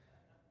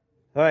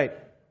All right.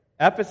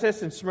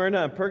 Ephesus and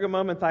Smyrna and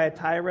Pergamum and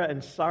Thyatira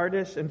and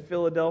Sardis and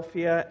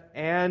Philadelphia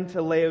and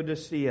to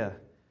Laodicea.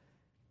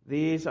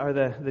 These are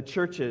the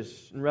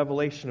churches in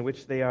Revelation in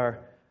which they are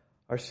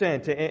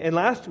sent. And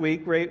last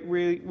week,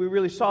 we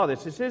really saw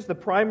this. This is the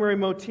primary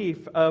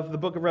motif of the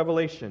book of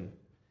Revelation.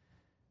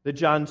 That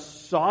John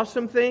saw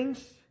some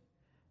things,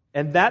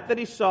 and that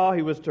he saw,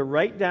 he was to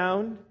write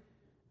down,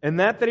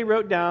 and that he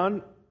wrote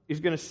down,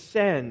 he's going to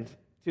send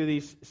to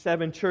these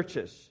 7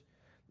 churches.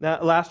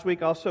 Now, last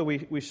week also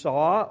we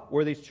saw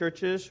where these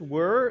churches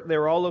were. They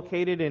were all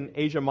located in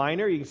Asia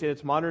Minor. You can see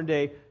it's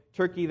modern-day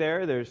Turkey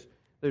there.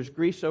 There's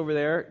Greece over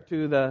there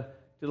to the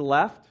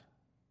left.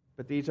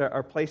 But these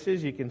are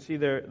places. You can see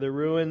the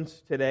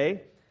ruins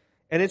today.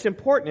 And it's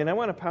important, and I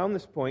want to pound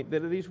this point,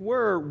 that these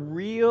were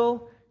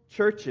real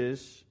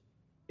churches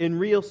in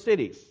real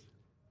cities.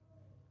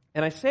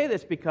 And I say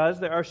this because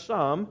there are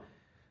some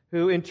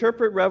who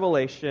interpret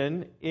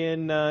Revelation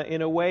in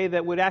a way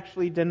that would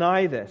actually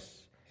deny this.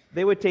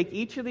 They would take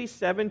each of these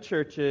 7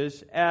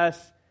 churches as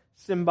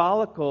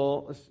symbolic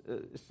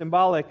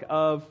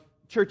of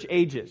church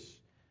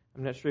ages.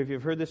 I'm not sure if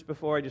you've heard this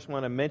before. I just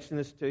want to mention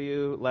this to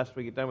you. Lest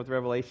we get done with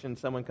Revelation,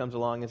 someone comes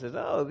along and says,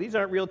 oh, these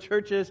aren't real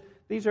churches.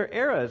 These are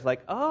eras.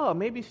 Like, oh,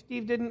 maybe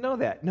Steve didn't know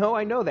that. No,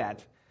 I know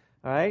that.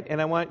 All right? And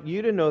I want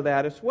you to know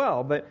that as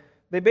well. But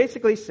they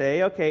basically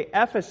say, okay,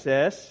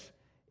 Ephesus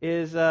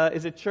is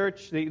a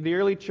church, the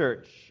early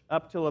church,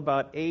 up till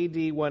about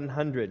AD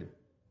 100.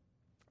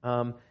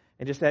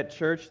 And just that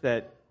church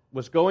that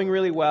was going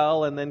really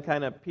well and then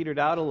kind of petered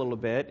out a little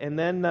bit. And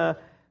then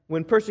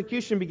when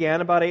persecution began,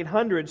 about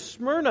 800,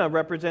 Smyrna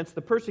represents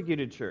the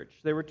persecuted church.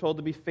 They were told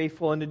to be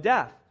faithful unto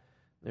death.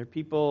 There are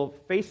people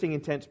facing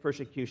intense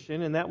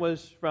persecution, and that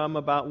was from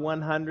about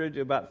 100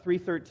 to about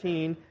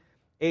 313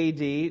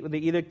 A.D.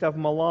 The Edict of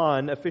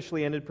Milan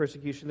officially ended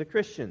persecution of the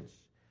Christians.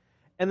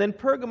 And then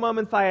Pergamum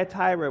and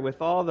Thyatira,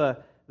 with all the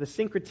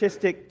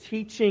syncretistic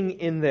teaching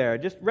in there,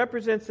 just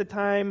represents the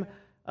time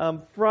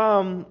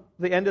from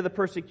the end of the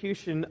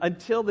persecution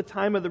until the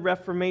time of the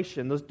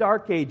Reformation, those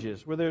dark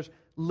ages where there's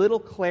little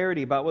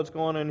clarity about what's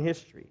going on in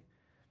history.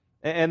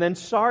 And then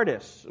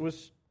Sardis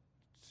was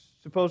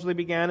supposedly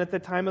began at the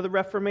time of the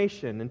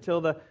Reformation until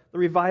the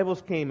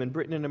revivals came in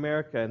Britain and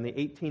America in the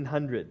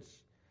 1800s.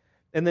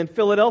 And then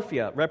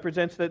Philadelphia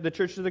represents the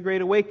Church of the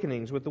Great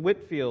Awakenings with the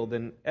Whitefield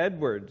and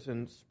Edwards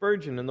and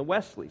Spurgeon and the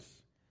Wesleys.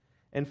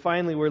 And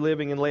finally, we're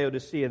living in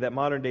Laodicea, that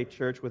modern-day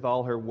church with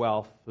all her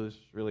wealth, who's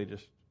really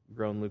just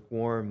grown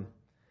lukewarm.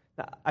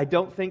 Now, I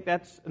don't think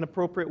that's an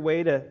appropriate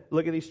way to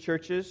look at these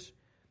churches.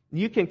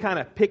 You can kind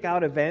of pick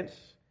out events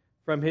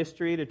from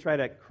history to try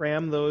to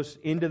cram those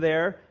into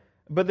there,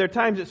 but there are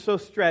times it's so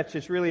stretched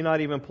it's really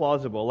not even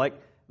plausible. Like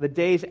the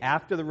days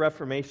after the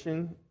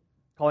Reformation,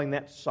 calling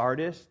that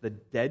Sardis, the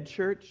dead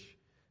church,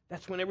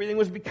 that's when everything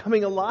was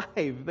becoming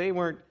alive. They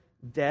weren't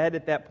dead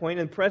at that point.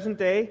 In present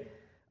day,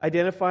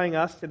 identifying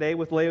us today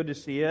with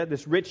Laodicea,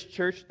 this rich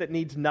church that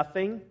needs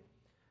nothing,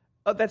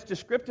 that's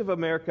descriptive of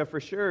America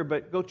for sure,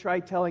 but go try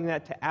telling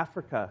that to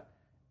Africa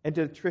and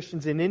to the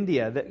Christians in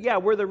India, that, yeah,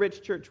 we're the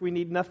rich church, we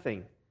need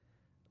nothing.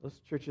 Those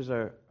churches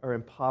are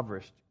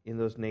impoverished in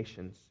those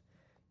nations.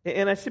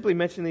 And I simply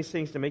mention these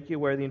things to make you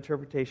aware the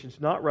interpretation's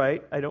not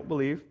right, I don't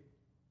believe.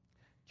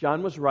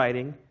 John was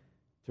writing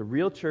to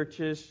real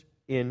churches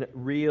in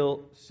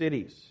real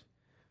cities.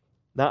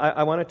 Now,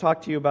 I want to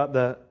talk to you about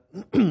the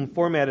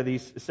format of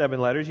these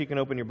 7 letters. You can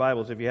open your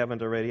Bibles if you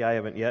haven't already. I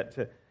haven't yet,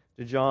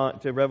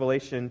 to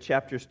Revelation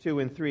chapters 2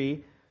 and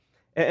 3.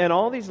 And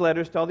all these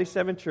letters to all these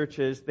 7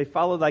 churches, they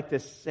follow like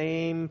this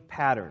same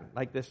pattern,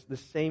 like this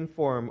same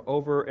form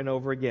over and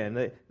over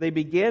again. They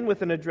begin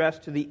with an address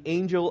to the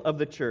angel of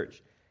the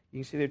church. You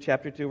can see there,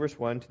 chapter 2, verse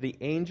 1, to the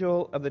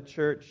angel of the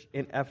church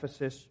in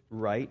Ephesus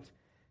write.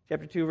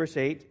 Chapter 2, verse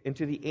 8, and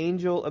to the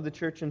angel of the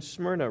church in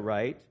Smyrna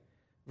write.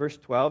 Verse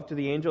 12, to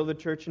the angel of the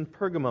church in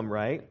Pergamum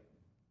write.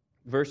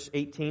 Verse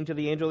 18, to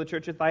the angel of the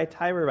church at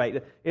Thyatira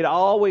write. It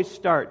always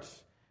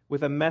starts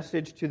with a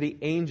message to the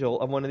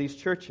angel of one of these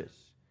churches.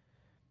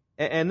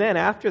 And then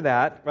after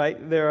that, right,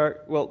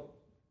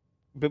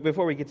 but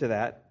before we get to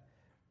that,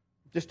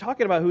 just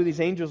talking about who these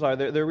angels are,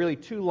 there are really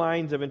 2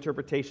 lines of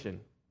interpretation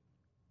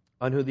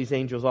on who these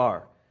angels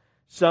are.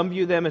 Some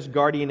view them as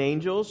guardian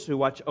angels who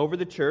watch over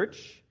the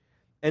church,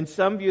 and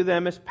some view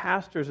them as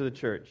pastors of the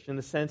church, in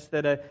the sense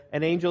that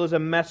an angel is a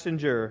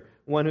messenger,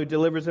 one who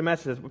delivers a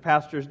message. That's what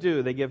pastors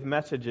do. They give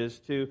messages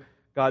to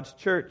God's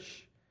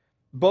church.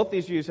 Both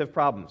these views have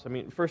problems. I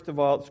mean, first of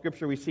all, in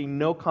Scripture we see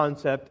no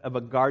concept of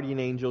a guardian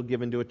angel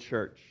given to a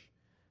church.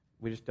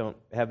 We just don't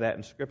have that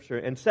in Scripture.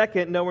 And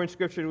second, nowhere in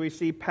Scripture do we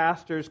see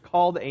pastors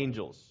called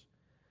angels.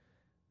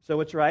 So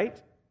what's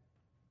right?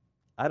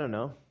 I don't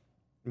know.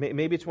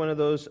 Maybe it's one of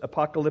those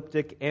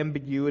apocalyptic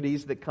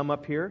ambiguities that come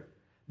up here.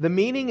 The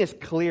meaning is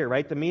clear,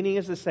 right? The meaning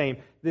is the same.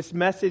 This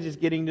message is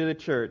getting to the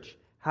church.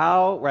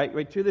 How,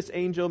 right, to this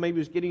angel, maybe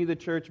it's getting to the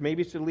church,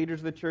 maybe it's to the leaders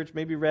of the church,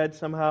 maybe read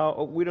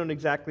somehow, we don't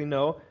exactly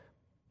know.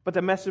 But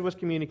the message was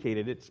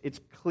communicated. It's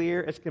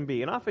clear as can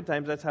be. And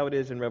oftentimes that's how it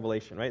is in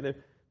Revelation, right?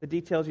 The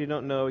details you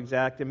don't know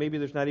exact, and maybe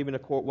there's not even a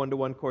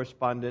one-to-one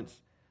correspondence.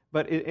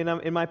 But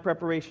in my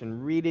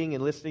preparation, reading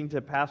and listening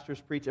to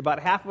pastors preach, about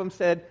half of them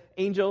said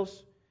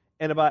angels,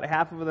 and about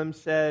half of them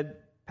said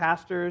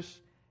pastors.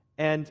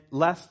 And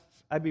lest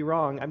I be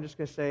wrong, I'm just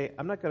going to say,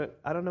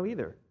 I don't know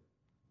either.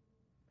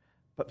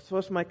 But so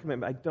is my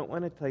commitment. I don't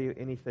want to tell you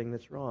anything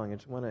that's wrong. I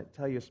just want to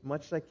tell you as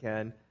much as I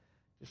can,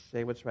 just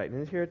say what's right.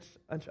 And here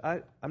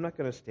I'm not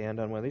going to stand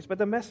on one of these, but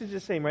the message is the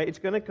same, right? It's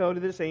going to go to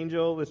this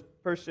angel, this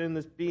person,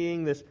 this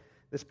being, this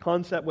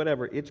concept,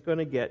 whatever. It's going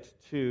to get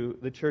to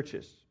the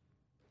churches.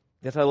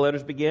 That's how the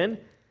letters begin.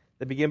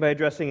 They begin by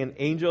addressing an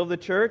angel of the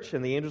church,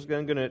 and the angel's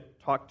going to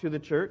talk to the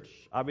church,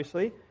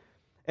 obviously,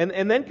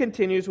 and then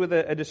continues with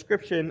a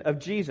description of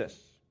Jesus.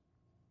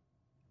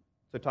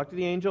 So talk to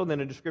the angel, then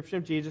a description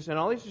of Jesus, and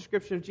all these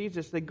descriptions of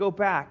Jesus, they go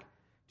back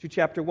to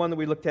chapter 1 that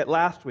we looked at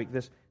last week,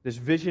 this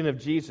vision of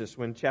Jesus,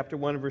 when chapter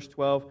 1, verse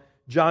 12,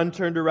 John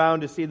turned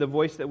around to see the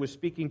voice that was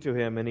speaking to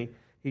him, and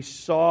he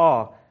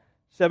saw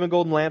 7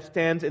 golden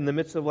lampstands. In the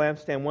midst of the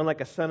lampstand, one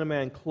like a son of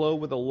man,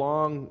 clothed with a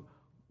long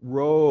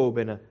robe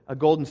and a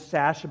golden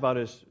sash about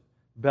his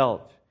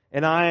belt,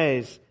 and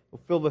eyes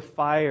filled with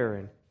fire,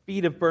 and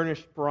feet of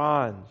burnished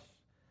bronze.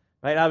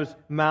 Right out of his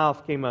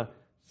mouth came a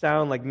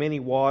sound like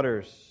many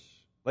waters.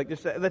 Like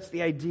this, that's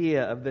the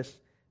idea of this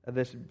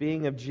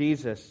being of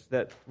Jesus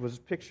that was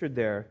pictured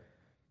there.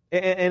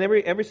 And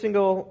every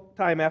single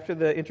time after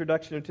the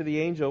introduction to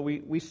the angel,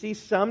 we see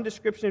some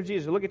description of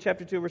Jesus. Look at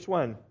chapter 2, verse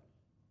 1.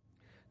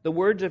 The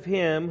words of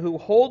him who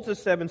holds the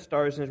 7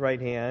 stars in his right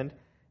hand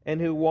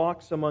and who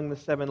walks among the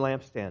 7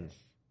 lampstands.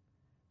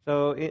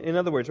 So, in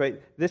other words,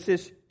 right, this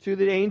is to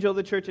the angel of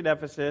the church at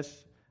Ephesus.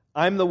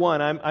 I'm the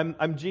one.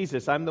 I'm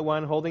Jesus. I'm the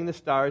one holding the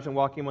stars and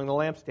walking among the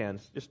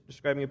lampstands. Just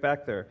describing it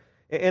back there.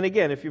 And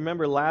again, if you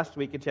remember last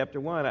week in chapter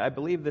 1, I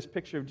believe this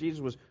picture of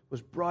Jesus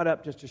was brought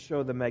up just to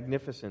show the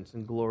magnificence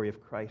and glory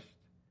of Christ.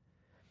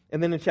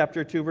 And then in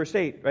chapter 2, verse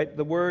 8, right,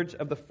 the words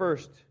of the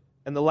first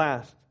and the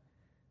last,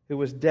 who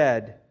was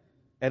dead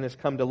and has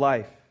come to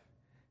life.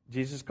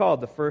 Jesus is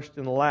called the first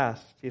and the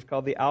last. He's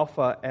called the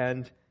Alpha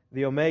and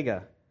the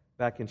Omega,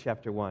 back in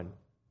chapter 1.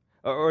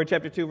 Or in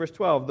chapter 2, verse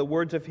 12, the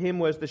words of him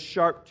was the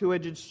sharp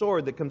two-edged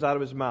sword that comes out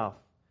of his mouth.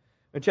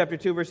 In chapter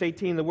 2, verse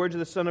 18, the words of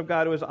the Son of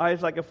God, who has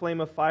eyes like a flame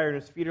of fire and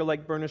his feet are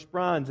like burnished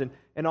bronze.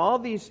 And all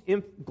these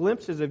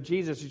glimpses of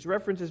Jesus, these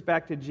references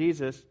back to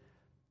Jesus,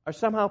 are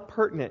somehow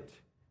pertinent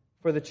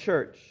for the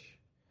church.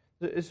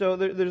 So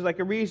there's like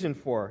a reason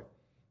for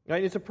it.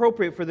 Right? It's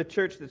appropriate for the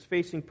church that's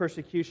facing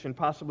persecution,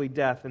 possibly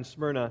death, in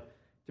Smyrna,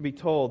 to be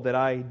told that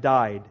I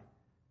died,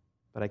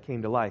 but I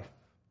came to life.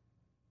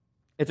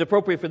 It's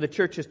appropriate for the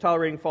churches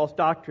tolerating false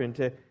doctrine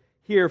to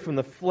hear from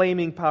the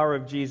flaming power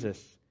of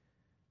Jesus.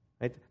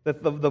 Right?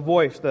 The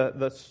voice,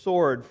 the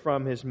sword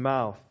from his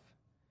mouth.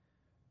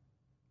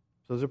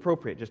 So it's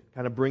appropriate, just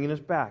kind of bringing us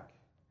back.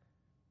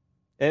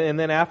 And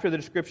then after the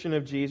description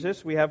of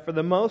Jesus, we have, for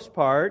the most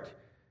part,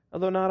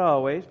 although not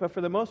always, but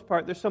for the most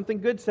part, there's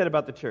something good said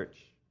about the church.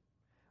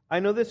 I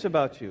know this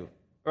about you,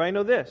 or I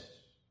know this.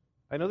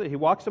 I know that he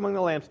walks among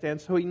the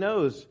lampstands, so he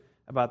knows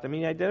about them.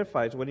 He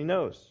identifies what he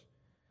knows.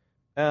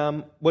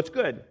 What's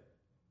good?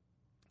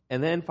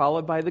 And then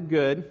followed by the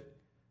good,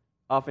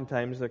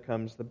 oftentimes there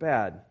comes the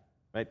bad.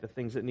 Right? The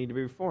things that need to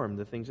be reformed,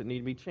 the things that need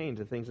to be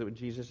changed, the things that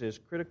Jesus is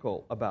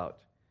critical about.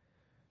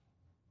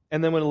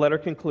 And then when a letter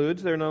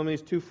concludes, there are normally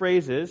 2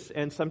 phrases,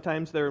 and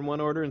sometimes they're in one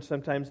order and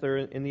sometimes they're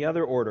in the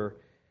other order.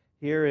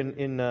 Here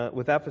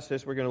with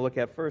Ephesus, we're going to look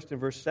at first in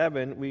verse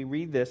 7, we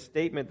read this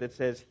statement that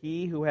says,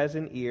 he who has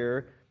an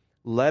ear,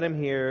 let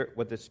him hear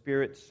what the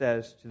Spirit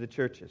says to the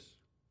churches.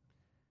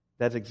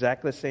 That's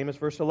exactly the same as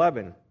verse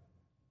 11.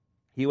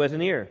 He who has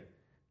an ear,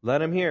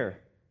 let him hear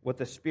what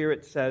the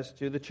Spirit says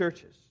to the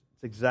churches.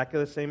 It's exactly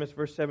the same as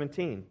verse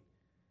 17.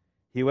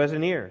 He who has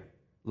an ear,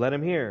 let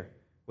him hear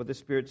what the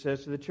Spirit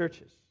says to the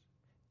churches.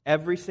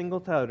 Every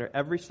single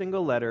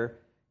letter,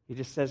 he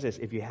just says this.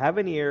 If you have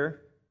an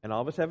ear, and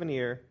all of us have an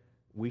ear,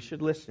 we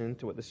should listen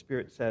to what the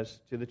Spirit says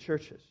to the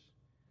churches.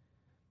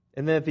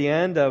 And then at the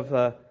end of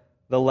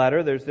the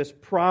letter, there's this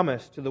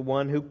promise to the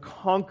one who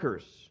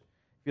conquers.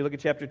 If you look at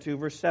chapter 2,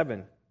 verse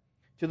 7.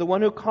 To the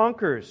one who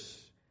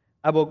conquers,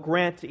 I will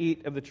grant to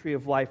eat of the tree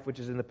of life which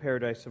is in the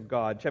paradise of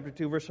God. Chapter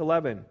 2, verse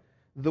 11.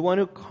 The one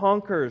who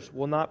conquers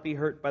will not be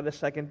hurt by the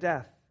second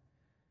death.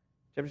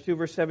 Chapter 2,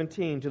 verse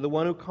 17. To the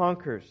one who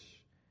conquers.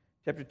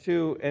 Chapter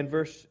 2 and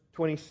verse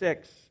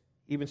 26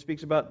 even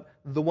speaks about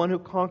the one who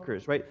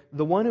conquers, right?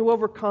 The one who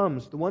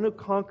overcomes, the one who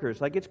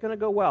conquers. Like, it's going to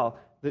go well.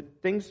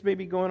 Things may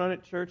be going on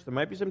at church. There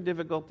might be some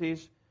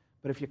difficulties.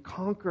 But if you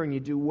conquer and you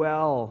do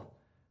well,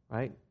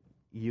 right,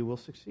 you will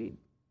succeed.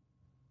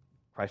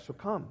 Christ will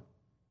come.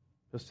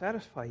 He'll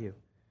satisfy you.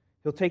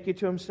 He'll take you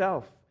to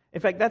himself. In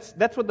fact,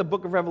 that's what the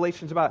book of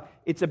Revelation is about.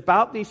 It's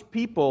about these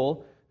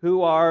people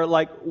who are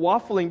like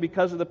waffling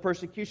because of the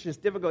persecution. It's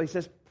difficult. He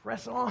says,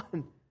 press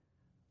on.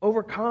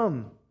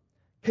 Overcome.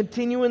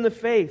 Continue in the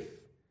faith.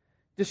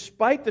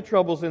 Despite the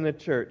troubles in the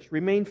church,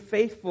 remain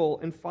faithful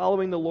in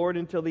following the Lord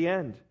until the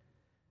end.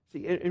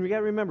 See, and we got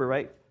to remember,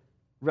 right?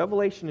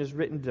 Revelation is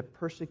written to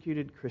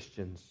persecuted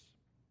Christians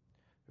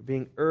who are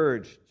being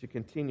urged to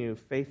continue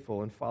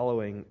faithful and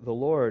following the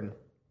Lord.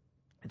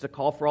 It's a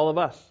call for all of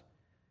us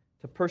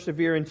to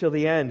persevere until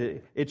the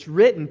end. It's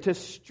written to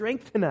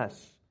strengthen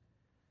us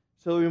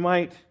so that we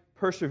might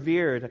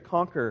persevere, to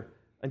conquer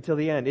until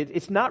the end.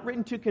 It's not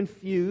written to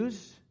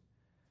confuse.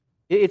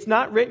 It's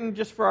not written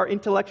just for our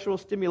intellectual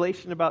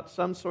stimulation about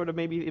some sort of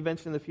maybe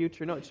events in the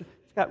future. No, it's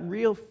got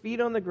real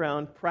feet on the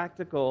ground,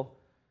 practical,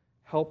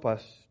 help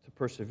us to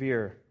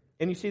persevere.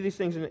 And you see these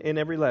things in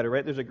every letter,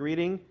 right? There's a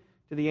greeting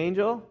to the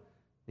angel.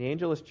 The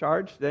angel is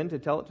charged then to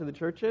tell it to the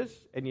churches.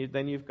 And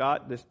then you've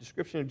got this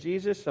description of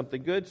Jesus,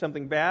 something good,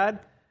 something bad,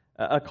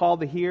 a call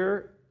to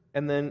hear,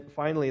 and then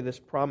finally this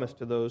promise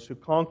to those who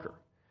conquer.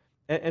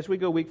 As we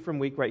go week from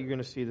week, right, you're going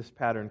to see this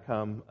pattern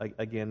come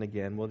again and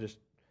again.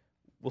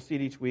 We'll see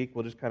it each week.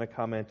 We'll just kind of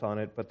comment on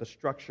it. But the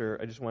structure,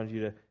 I just wanted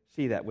you to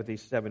see that with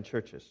these 7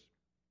 churches.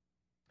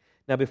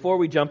 Now, before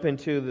we jump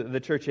into the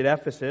church at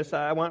Ephesus,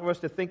 I want us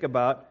to think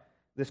about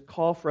this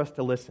call for us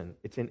to listen.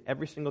 It's in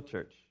every single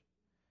church.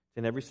 It's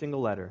in every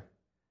single letter.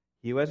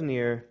 He who has an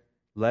ear,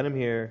 let him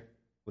hear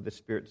what the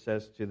Spirit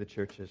says to the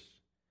churches.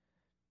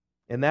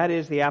 And that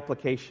is the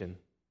application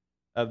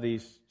of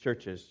these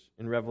churches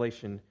in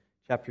Revelation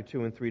chapter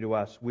 2 and 3 to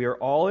us. We are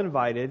all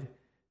invited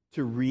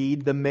to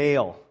read the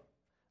mail.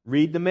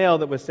 Read the mail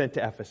that was sent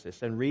to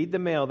Ephesus, and read the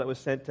mail that was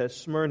sent to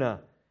Smyrna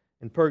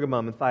and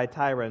Pergamum and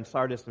Thyatira and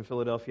Sardis and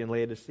Philadelphia and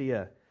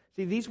Laodicea.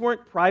 See, these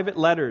weren't private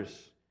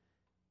letters,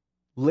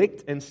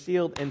 licked and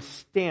sealed and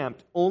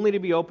stamped only to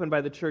be opened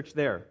by the church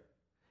there.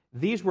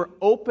 These were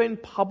open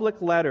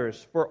public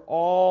letters for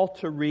all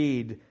to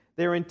read.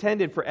 They were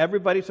intended for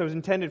everybody, so it was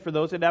intended for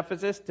those at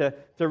Ephesus to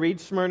read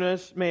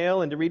Smyrna's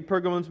mail and to read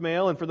Pergamum's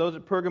mail, and for those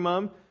at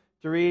Pergamum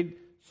to read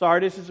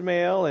Sardis'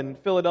 mail and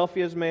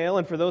Philadelphia's mail,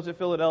 and for those at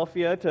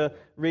Philadelphia to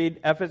read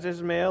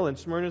Ephesus' mail and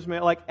Smyrna's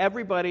mail. Like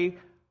everybody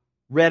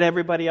read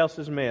everybody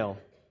else's mail.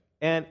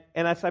 And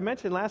as I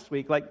mentioned last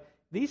week, like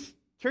these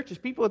churches,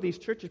 people at these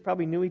churches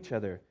probably knew each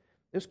other.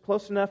 It was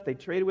close enough. They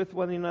traded with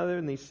one another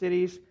in these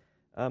cities.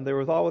 They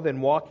were all within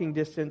walking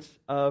distance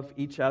of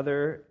each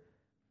other.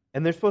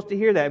 And they're supposed to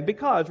hear that. And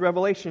because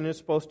Revelation is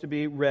supposed to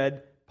be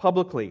read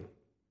publicly.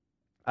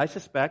 I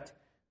suspect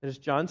that as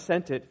John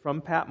sent it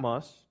from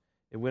Patmos,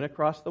 it went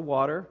across the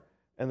water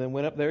and then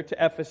went up there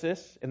to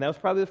Ephesus. And that was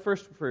probably the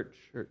first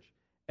church.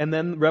 And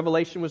then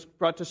Revelation was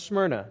brought to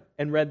Smyrna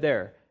and read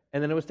there.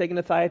 And then it was taken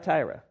to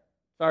Thyatira,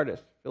 Sardis,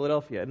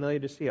 Philadelphia, and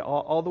Laodicea,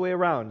 all the way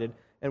around.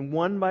 And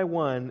one by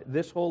one,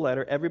 this whole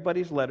letter,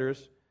 everybody's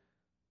letters,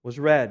 was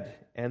read.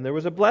 And there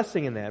was a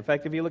blessing in that. In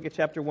fact, if you look at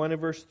chapter 1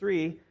 and verse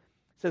 3, it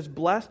says,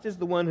 "Blessed is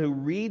the one who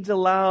reads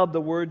aloud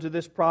the words of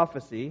this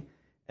prophecy,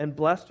 and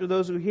blessed are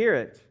those who hear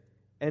it,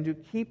 and who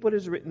keep what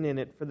is written in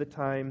it, for the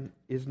time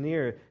is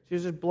near." So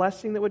there's a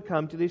blessing that would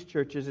come to these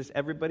churches as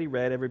everybody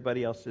read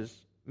everybody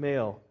else's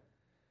mail.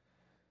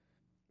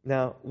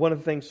 Now, one of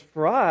the things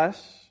for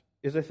us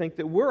is I think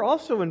that we're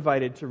also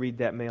invited to read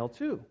that mail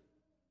too.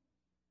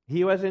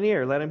 He who has an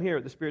ear, let him hear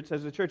what the Spirit says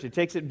to the church. It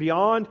takes it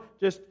beyond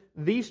just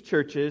these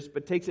churches,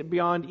 but takes it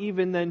beyond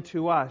even then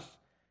to us.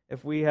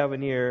 If we have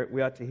an ear,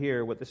 we ought to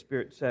hear what the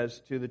Spirit says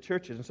to the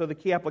churches. And so the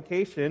key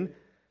application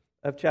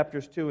of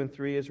chapters 2 and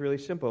 3 is really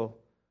simple.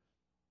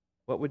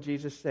 What would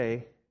Jesus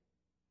say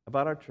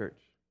about our church?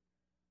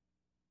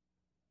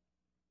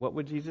 What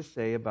would Jesus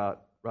say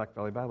about Rock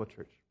Valley Bible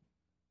Church?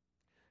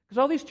 Because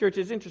all these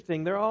churches,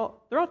 interesting, they're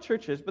all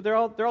churches, but they're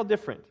all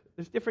different.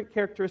 There's different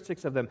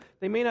characteristics of them.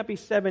 They may not be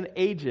 7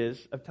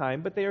 ages of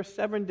time, but they are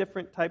 7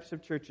 different types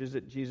of churches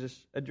that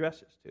Jesus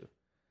addresses to.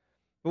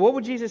 But what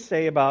would Jesus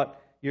say about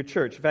your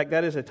church? In fact,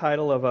 that is a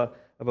title of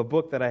a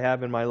book that I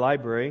have in my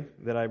library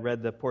that I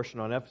read the portion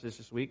on Ephesus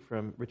this week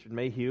from Richard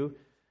Mayhew.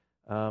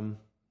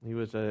 He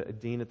was a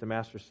dean at the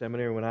Master's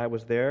Seminary when I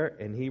was there,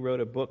 and he wrote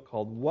a book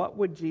called "What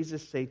Would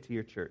Jesus Say to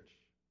Your Church?"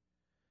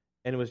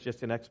 And it was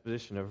just an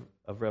exposition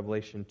of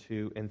Revelation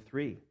 2 and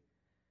 3.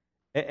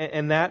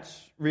 And that's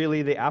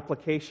really the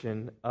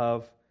application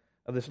of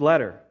this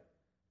letter.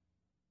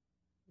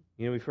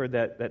 You know, we've heard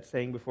that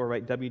saying before,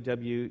 right?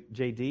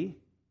 WWJD.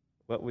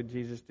 What would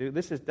Jesus do?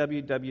 This is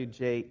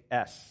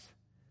WWJS.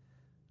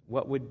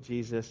 What would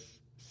Jesus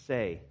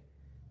say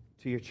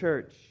to your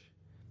church?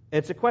 And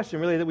it's a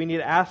question really that we need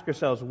to ask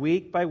ourselves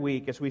week by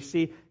week as we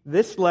see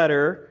this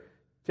letter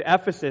to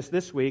Ephesus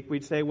this week.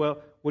 We'd say,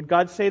 well, would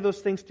God say those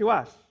things to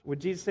us?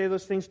 Would Jesus say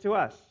those things to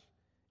us?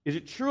 Is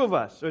it true of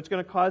us? So it's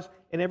going to cause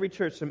in every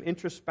church some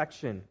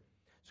introspection.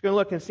 It's going to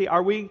look and see,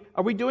 are we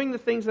doing the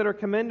things that are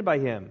commended by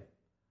Him?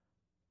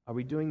 Are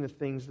we doing the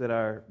things that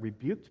are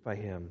rebuked by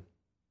Him?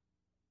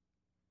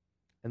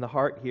 And the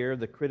heart here,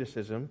 the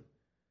criticism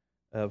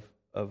of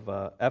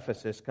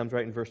Ephesus comes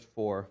right in verse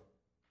 4.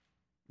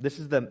 This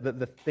is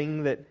the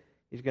thing that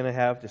he's going to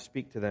have to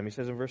speak to them. He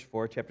says in verse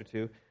 4, chapter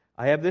 2,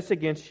 "I have this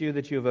against you,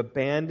 that you have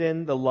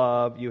abandoned the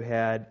love you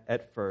had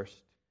at first."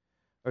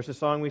 Or as the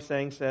song we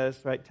sang says,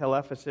 right, "Tell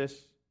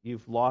Ephesus,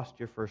 you've lost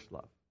your first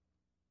love."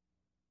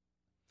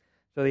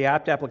 So the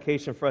apt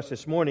application for us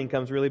this morning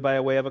comes really by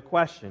a way of a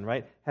question,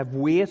 right? Have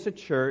we as a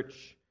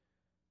church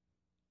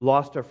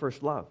lost our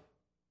first love?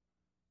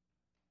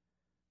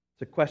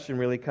 The question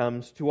really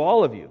comes to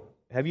all of you.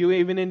 Have you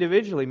even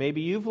individually,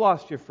 maybe you've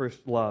lost your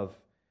first love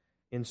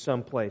in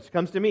some place? It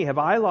comes to me, have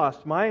I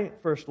lost my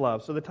first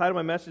love? So the title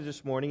of my message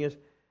this morning is,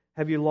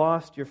 have you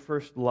lost your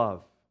first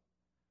love?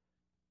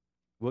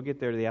 We'll get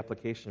there to the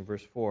application of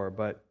verse 4,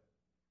 but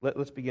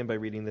let's begin by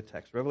reading the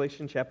text.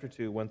 Revelation chapter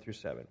 2, 1 through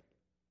 7.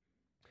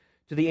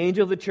 To the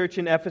angel of the church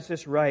in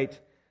Ephesus write,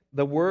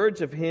 the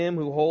words of him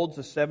who holds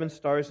the 7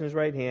 stars in his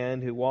right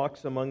hand, who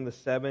walks among the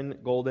 7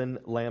 golden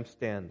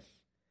lampstands.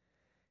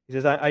 He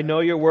says, I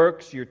know your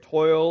works, your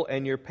toil,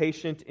 and your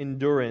patient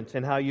endurance,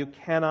 and how you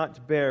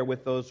cannot bear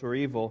with those who are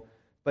evil,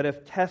 but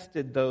have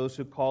tested those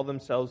who call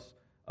themselves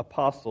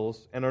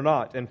apostles and are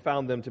not, and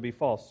found them to be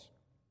false.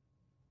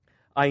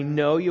 I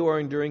know you are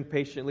enduring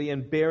patiently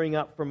and bearing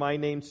up for my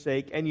name's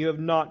sake, and you have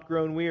not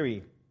grown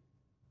weary.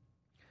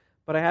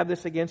 But I have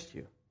this against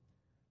you,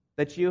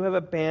 that you have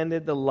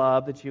abandoned the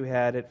love that you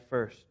had at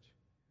first.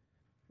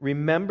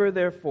 Remember,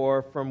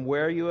 therefore, from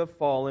where you have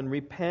fallen,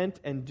 repent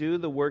and do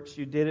the works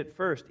you did at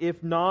first.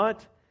 If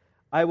not,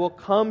 I will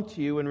come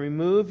to you and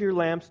remove your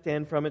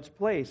lampstand from its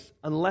place,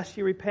 unless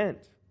you repent.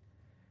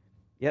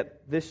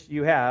 Yet this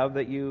you have,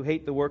 that you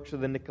hate the works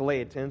of the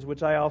Nicolaitans,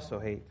 which I also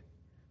hate.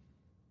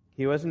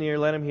 He who has an ear,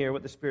 let him hear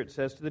what the Spirit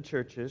says to the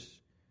churches.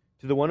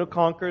 To the one who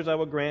conquers, I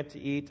will grant to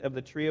eat of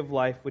the tree of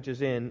life, which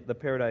is in the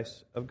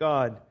paradise of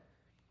God.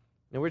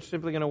 Now, we're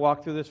simply going to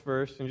walk through this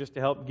verse, and just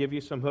to help give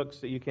you some hooks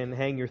that you can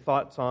hang your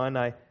thoughts on,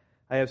 I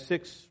have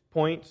 6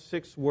 points,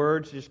 6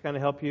 words to just kind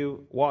of help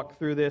you walk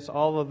through this.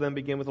 All of them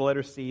begin with the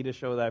letter C to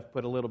show that I've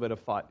put a little bit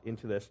of thought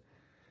into this.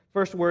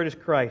 First word is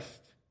Christ.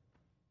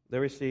 There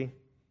we see.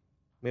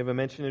 We have a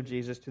mention of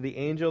Jesus. To the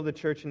angel of the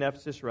church in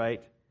Ephesus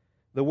write,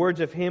 the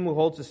words of him who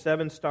holds the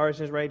 7 stars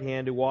in his right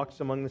hand, who walks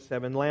among the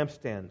 7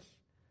 lampstands.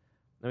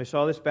 Now, we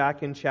saw this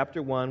back in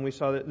chapter 1. We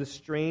saw the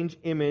strange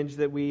image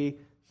that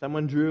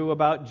someone drew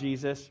about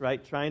Jesus,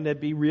 right, trying to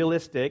be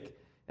realistic.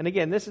 And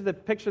again, this is the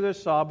picture they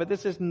saw, but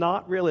this is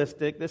not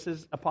realistic. This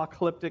is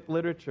apocalyptic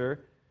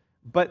literature.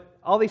 But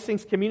all these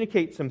things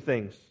communicate some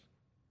things.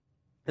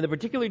 And the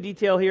particular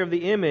detail here of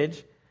the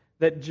image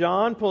that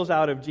John pulls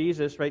out of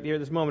Jesus right here at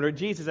this moment, or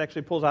Jesus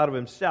actually pulls out of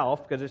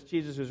himself, because it's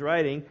Jesus who's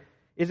writing,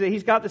 is that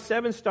he's got the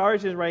 7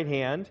 stars in his right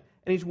hand,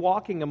 and he's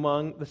walking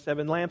among the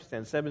 7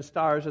 lampstands. 7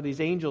 stars are these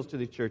angels to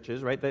the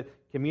churches, right, that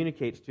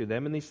communicates to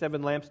them, and these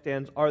 7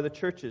 lampstands are the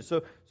churches.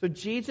 So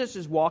Jesus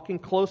is walking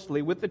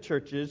closely with the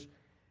churches.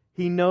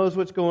 He knows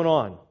what's going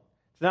on.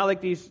 It's not like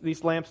these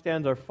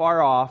lampstands are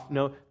far off.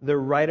 No, they're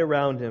right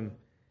around him.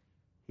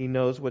 He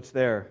knows what's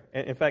there.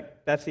 And in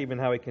fact, that's even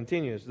how he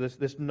continues,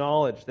 this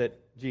knowledge that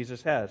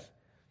Jesus has.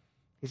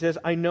 He says,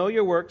 I know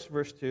your works,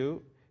 verse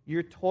 2,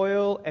 your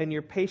toil and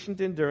your patient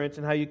endurance,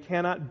 and how you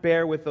cannot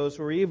bear with those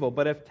who are evil,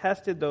 but have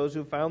tested those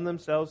who call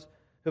themselves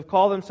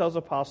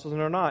apostles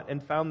and are not,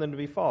 and found them to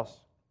be false.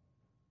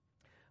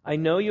 I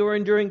know you are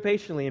enduring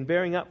patiently and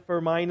bearing up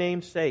for my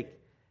name's sake,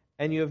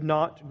 and you have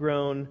not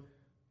grown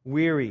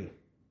weary.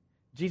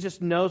 Jesus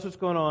knows what's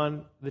going on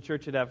in the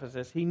church at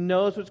Ephesus. He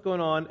knows what's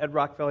going on at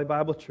Rock Valley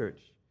Bible Church.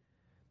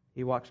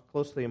 He walks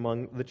closely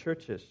among the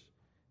churches.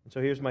 And so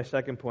here's my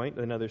second point,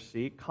 another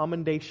C,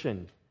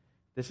 commendation.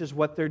 This is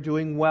what they're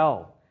doing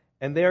well.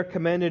 And they are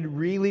commended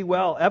really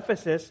well.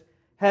 Ephesus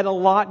had a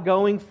lot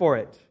going for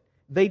it.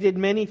 They did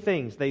many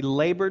things. They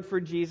labored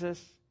for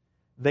Jesus.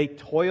 They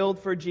toiled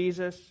for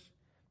Jesus.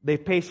 They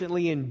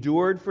patiently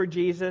endured for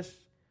Jesus.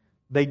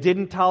 They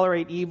didn't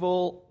tolerate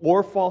evil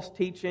or false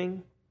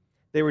teaching.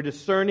 They were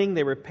discerning.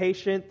 They were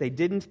patient. They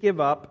didn't give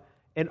up.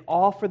 And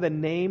all for the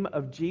name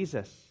of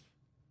Jesus.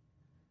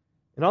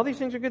 And all these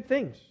things are good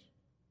things.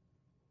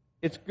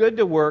 It's good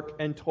to work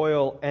and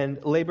toil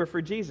and labor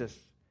for Jesus.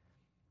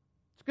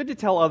 It's good to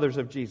tell others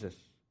of Jesus.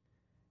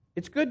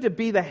 It's good to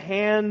be the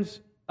hands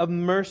of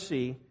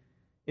mercy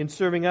in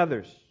serving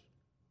others.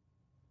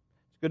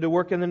 It's good to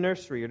work in the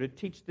nursery or to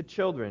teach the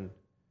children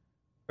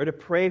or to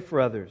pray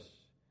for others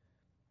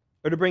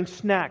or to bring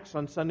snacks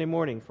on Sunday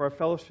morning for our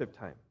fellowship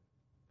time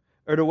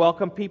or to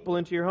welcome people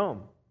into your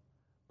home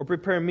or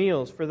prepare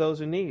meals for those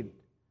in need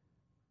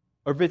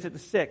or visit the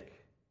sick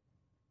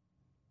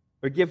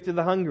or give to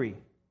the hungry.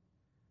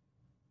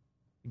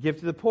 Give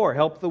to the poor,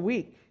 help the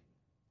weak,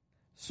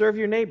 serve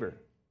your neighbor.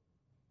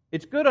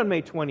 It's good on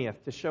May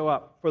 20th to show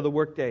up for the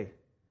workday.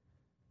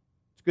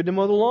 It's good to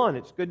mow the lawn.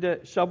 It's good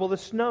to shovel the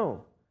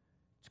snow.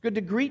 It's good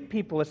to greet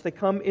people as they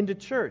come into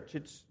church.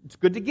 It's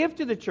good to give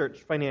to the church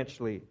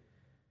financially.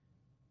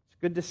 It's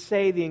good to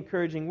say the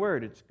encouraging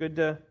word. It's good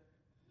to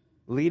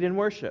lead in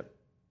worship.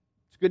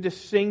 It's good to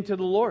sing to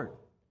the Lord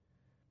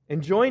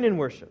and join in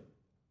worship.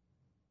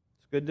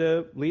 It's good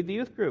to lead the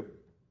youth group.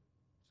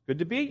 It's good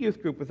to be a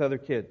youth group with other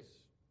kids.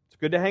 It's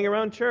good to hang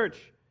around church,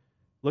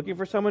 looking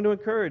for someone to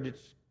encourage.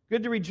 It's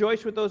good to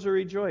rejoice with those who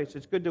rejoice.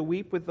 It's good to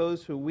weep with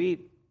those who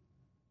weep.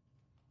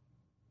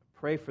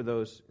 Pray for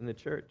those in the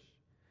church.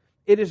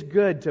 It is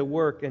good to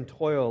work and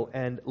toil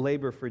and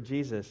labor for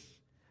Jesus.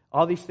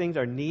 All these things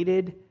are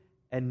needed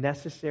and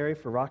necessary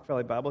for Rock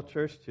Valley Bible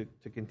Church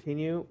to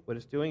continue what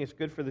it's doing. It's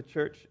good for the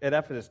church at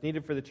Ephesus,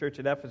 needed for the church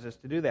at Ephesus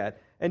to do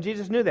that. And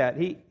Jesus knew that.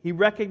 He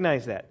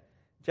recognized that.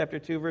 Chapter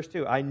 2, verse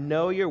 2, I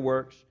know your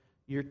works,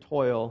 your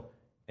toil,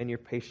 and your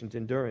patient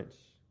endurance.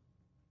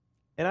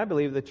 And I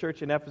believe the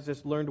church in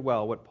Ephesus learned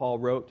well what Paul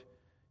wrote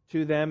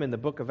to them in the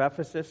book of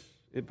Ephesus,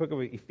 the book of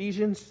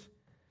Ephesians,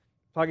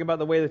 talking about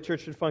the way the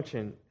church should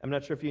function. I'm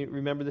not sure if you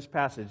remember this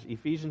passage,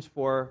 Ephesians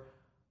 4,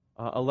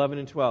 11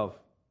 and 12.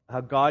 How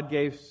God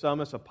gave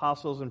some as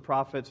apostles and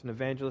prophets and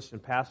evangelists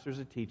and pastors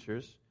and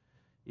teachers.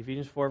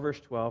 Ephesians 4, verse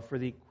 12, for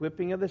the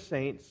equipping of the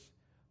saints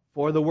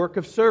for the work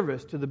of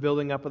service to the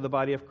building up of the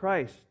body of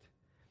Christ.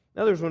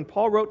 In other words, when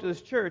Paul wrote to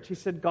this church, he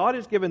said God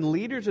has given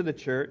leaders of the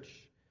church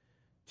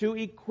to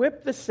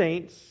equip the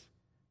saints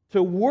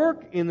to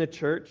work in the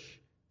church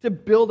to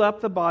build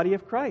up the body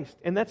of Christ.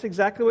 And that's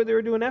exactly what they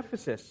were doing in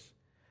Ephesus.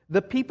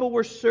 The people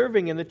were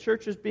serving and the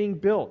church was being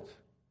built.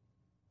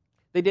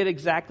 They did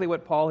exactly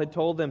what Paul had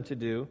told them to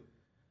do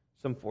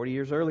some 40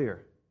 years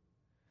earlier.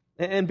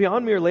 And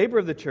beyond mere labor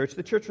of the church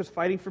was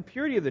fighting for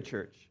purity of the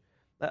church.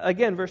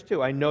 Again, verse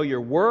 2, I know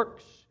your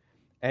works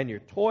and your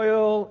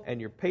toil and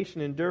your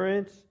patient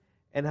endurance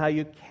and how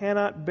you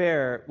cannot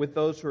bear with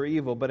those who are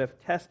evil, but have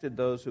tested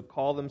those who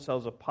call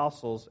themselves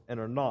apostles and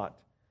are not,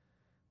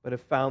 but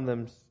have found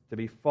them to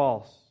be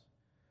false.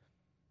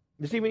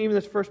 You see, even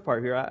this first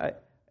part here,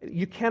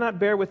 you cannot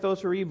bear with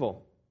those who are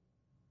evil.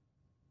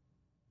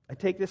 I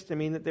take this to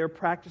mean that they're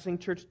practicing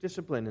church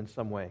discipline in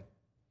some way.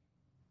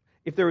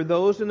 If there were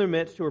those in their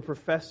midst who were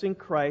professing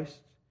Christ,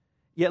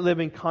 yet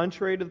living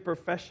contrary to the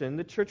profession,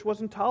 the church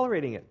wasn't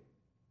tolerating it.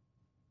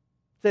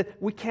 It said,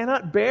 we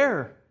cannot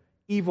bear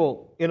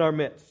evil in our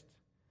midst.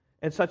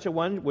 And such a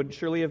one would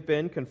surely have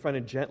been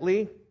confronted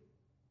gently,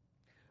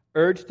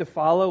 urged to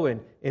follow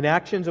in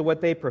actions of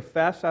what they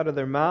profess out of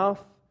their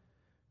mouth,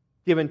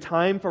 given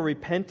time for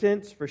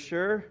repentance, for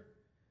sure.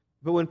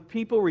 But when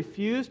people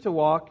refuse to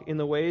walk in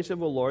the ways of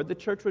the Lord, the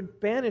church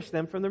would banish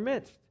them from their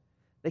midst.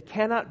 They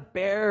cannot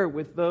bear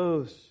with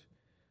those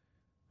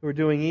who are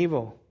doing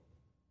evil.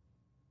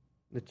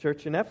 The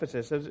church in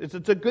Ephesus says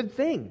it's a good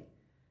thing.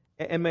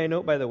 And may I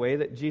note, by the way,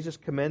 that Jesus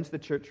commends the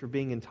church for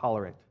being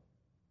intolerant.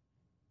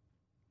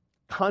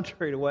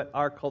 Contrary to what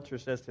our culture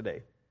says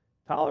today.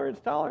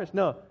 Tolerance.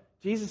 No.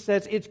 Jesus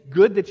says it's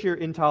good that you're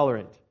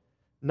intolerant.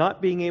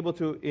 Not being able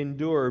to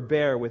endure or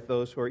bear with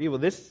those who are evil.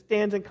 This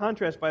stands in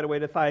contrast, by the way,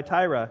 to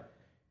Thyatira.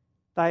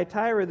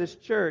 Thyatira, this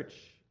church,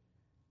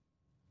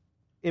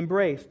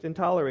 embraced and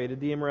tolerated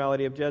the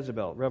immorality of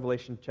Jezebel.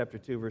 Revelation chapter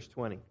 2, verse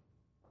 20.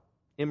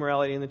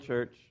 Immorality in the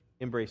church,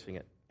 embracing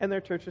it. And there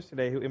are churches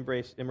today who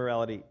embrace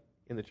immorality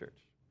in the church.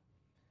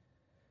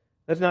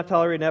 That's not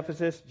tolerated in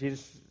Ephesus.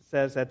 Jesus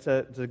says it's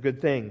a good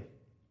thing.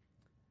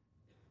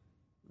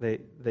 They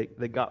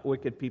got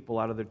wicked people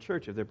out of their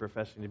church if they're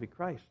professing to be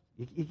Christ.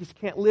 You just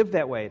can't live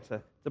that way. It's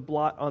a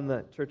blot on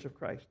the church of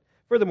Christ.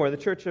 Furthermore, the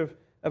church of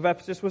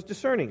Ephesus was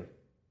discerning. It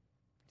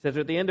says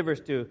at the end of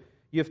verse 2,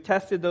 you have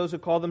tested those who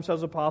call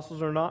themselves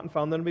apostles or not and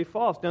found them to be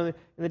false. Now, in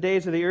the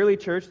days of the early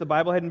church, the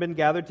Bible hadn't been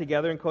gathered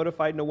together and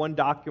codified into one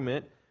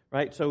document,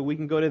 right? So we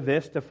can go to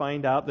this to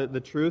find out the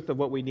truth of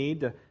what we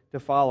need to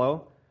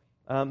follow.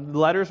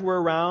 Letters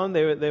were around,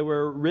 they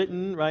were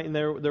written, right? And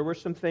there were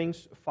some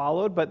things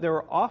followed, but there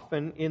were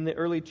often in the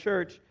early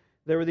church,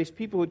 there were these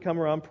people who would come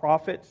around,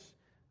 prophets,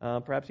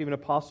 perhaps even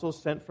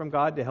apostles sent from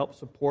God to help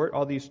support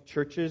all these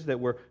churches that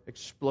were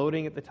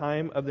exploding at the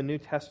time of the New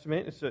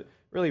Testament. It's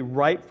really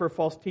ripe for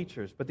false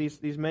teachers. But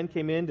these men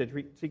came in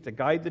to seek to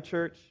guide the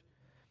church.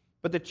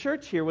 But the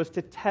church here was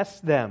to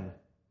test them.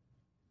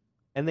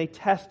 And they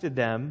tested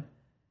them,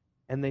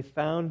 and they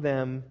found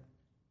them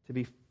to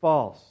be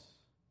false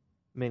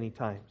many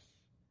times.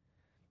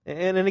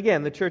 And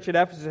again, the church at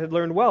Ephesus had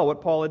learned well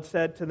what Paul had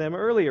said to them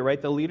earlier,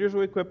 right? The leaders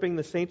were equipping,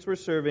 the saints were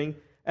serving,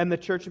 and the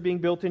church was being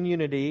built in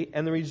unity.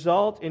 And the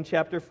result in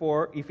chapter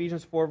 4,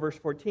 Ephesians 4, verse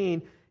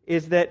 14,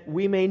 is that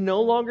we may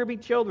no longer be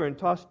children,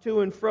 tossed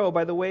to and fro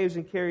by the waves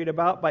and carried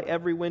about by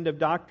every wind of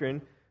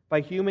doctrine, by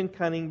human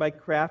cunning, by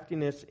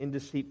craftiness in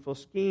deceitful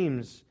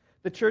schemes.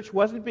 The church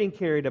wasn't being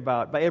carried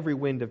about by every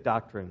wind of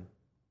doctrine.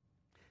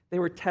 They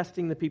were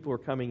testing the people who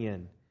were coming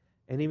in,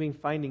 and even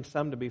finding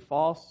some to be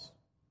false,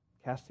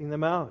 casting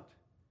them out.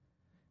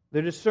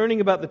 They're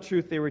discerning about the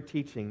truth they were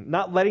teaching,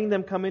 not letting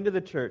them come into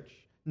the church,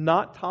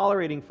 not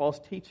tolerating false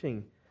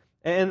teaching.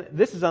 And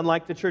this is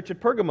unlike the church at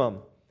Pergamum.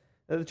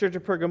 The church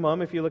of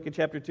Pergamum, if you look at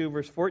chapter 2,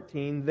 verse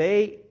 14,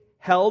 they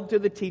held to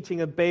the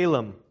teaching of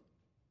Balaam,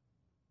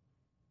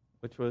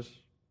 which was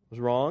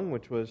wrong,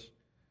 which was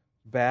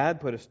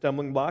bad, put a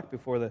stumbling block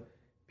before the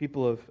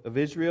people of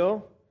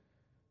Israel.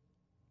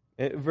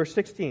 Verse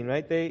 16,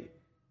 right?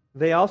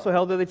 They also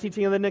held to the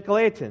teaching of the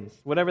Nicolaitans,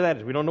 whatever that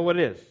is. We don't know what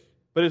it is,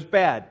 but it's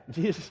bad.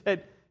 Jesus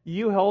said,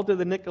 you held to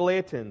the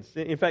Nicolaitans.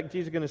 In fact,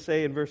 Jesus is going to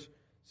say in verse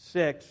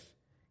 6,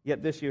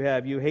 yet this you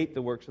have, you hate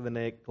the works of the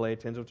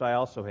Nicolaitans, which I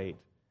also hate.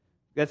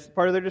 That's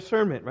part of their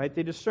discernment, right?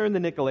 They discerned the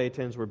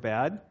Nicolaitans were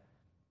bad,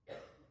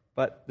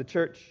 but the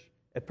church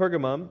at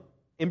Pergamum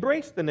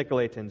embraced the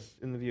Nicolaitans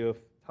in the view of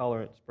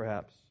tolerance,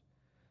 perhaps.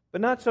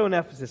 But not so in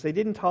Ephesus. They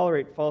didn't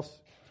tolerate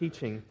false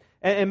teaching.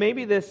 And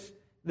maybe this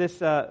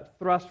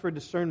thrust for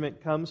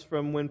discernment comes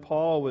from when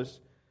Paul was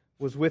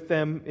with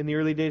them in the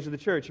early days of the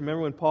church.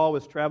 Remember when Paul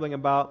was traveling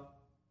about,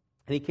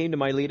 and he came to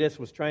Miletus,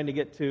 was trying to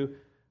get to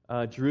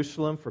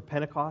Jerusalem for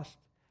Pentecost.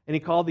 And he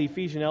called the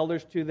Ephesian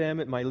elders to them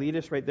at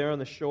Miletus right there on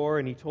the shore,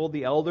 and he told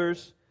the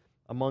elders,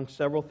 among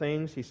several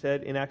things, he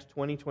said in Acts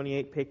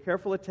 20:28, pay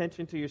careful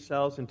attention to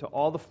yourselves and to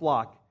all the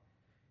flock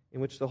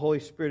in which the Holy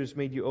Spirit has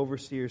made you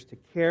overseers to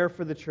care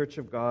for the church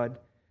of God,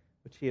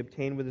 which he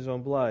obtained with his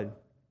own blood.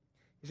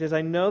 He says,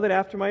 I know that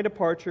after my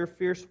departure,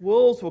 fierce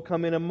wolves will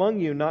come in among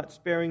you, not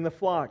sparing the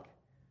flock.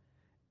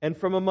 And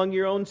from among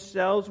your own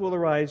selves will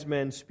arise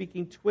men,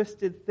 speaking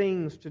twisted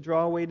things to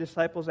draw away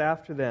disciples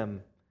after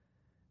them.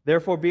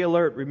 Therefore be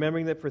alert,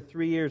 remembering that for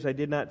 3 years I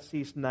did not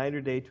cease night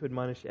or day to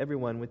admonish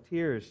everyone with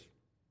tears.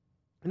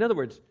 In other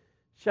words,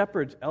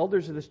 shepherds,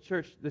 elders of this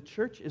church, the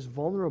church is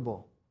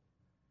vulnerable.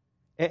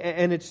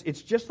 And it's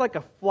just like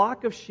a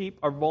flock of sheep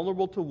are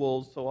vulnerable to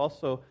wolves, so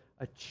also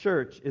a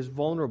church is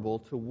vulnerable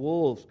to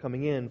wolves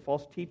coming in,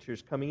 false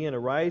teachers coming in,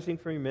 arising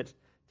from your midst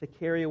to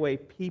carry away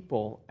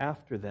people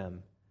after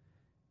them.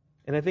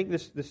 And I think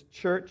this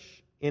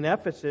church in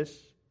Ephesus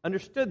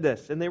understood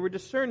this, and they were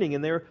discerning,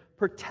 and they were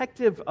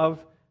protective of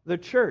the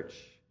church.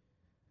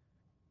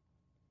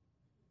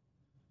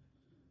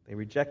 They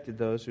rejected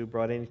those who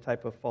brought any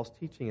type of false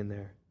teaching in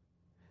there.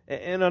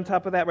 And on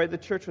top of that, right, the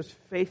church was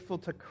faithful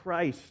to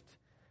Christ,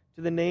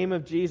 to the name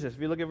of Jesus. If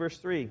you look at verse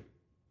 3,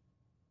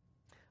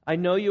 I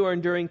know you are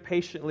enduring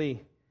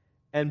patiently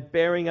and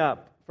bearing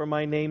up for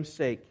my name's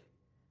sake,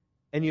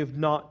 and you have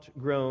not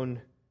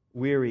grown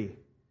weary.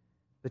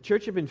 The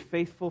church had been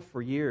faithful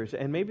for years,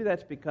 and maybe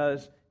that's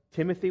because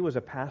Timothy was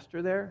a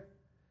pastor there,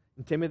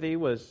 and Timothy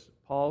was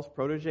Paul's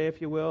protege, if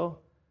you will,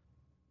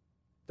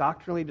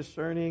 doctrinally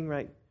discerning,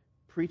 right,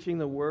 preaching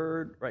the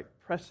word, right,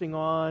 pressing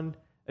on.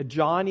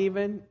 John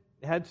even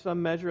had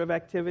some measure of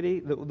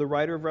activity. The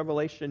writer of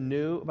Revelation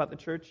knew about the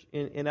church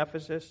in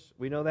Ephesus.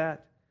 We know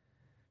that.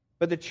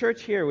 But the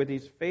church here with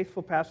these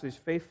faithful pastors,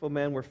 these faithful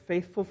men, were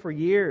faithful for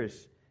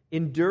years,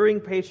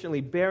 enduring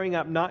patiently, bearing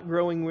up, not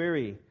growing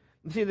weary.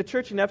 You see, the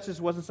church in Ephesus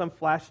wasn't some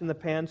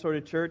flash-in-the-pan sort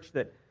of church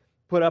that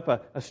put up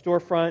a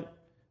storefront,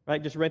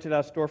 right, just rented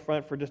out a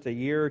storefront for just a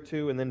year or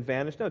two and then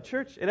vanished. No,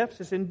 church in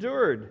Ephesus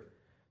endured.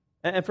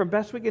 And from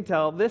best we can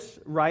tell, this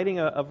writing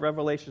of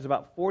Revelation is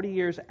about 40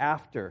 years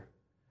after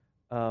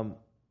the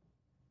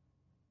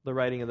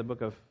writing of the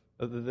book of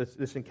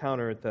this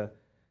encounter at the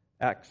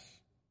Acts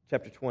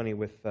chapter 20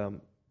 with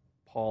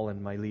Paul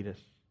and Miletus,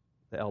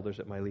 the elders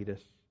at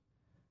Miletus.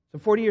 So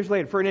 40 years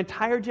later, for an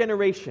entire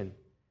generation,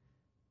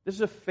 this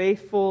is a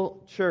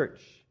faithful church.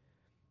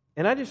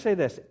 And I just say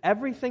this,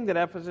 everything that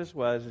Ephesus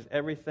was is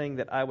everything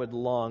that I would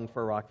long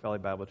for Rock Valley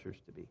Bible Church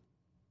to be.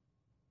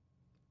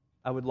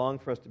 I would long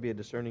for us to be a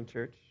discerning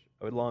church.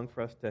 I would long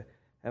for us to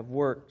have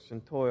works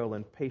and toil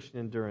and patient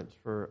endurance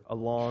for a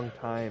long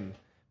time.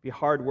 Be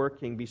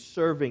hardworking, be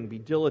serving, be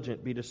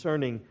diligent, be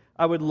discerning.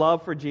 I would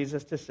love for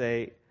Jesus to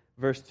say,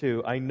 verse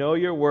 2, I know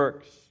your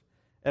works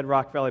at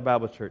Rock Valley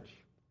Bible Church.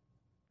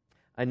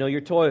 I know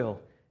your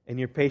toil and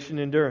your patient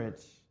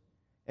endurance,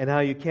 and how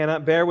you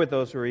cannot bear with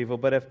those who are evil,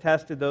 but have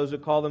tested those who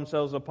call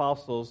themselves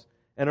apostles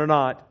and are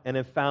not, and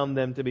have found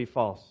them to be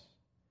false.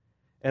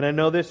 And I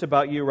know this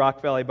about you,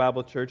 Rock Valley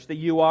Bible Church, that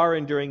you are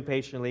enduring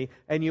patiently,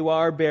 and you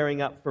are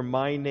bearing up for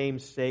my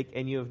name's sake,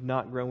 and you have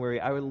not grown weary.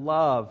 I would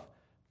love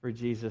for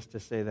Jesus to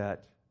say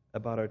that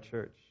about our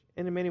church.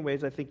 And in many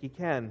ways, I think He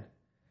can.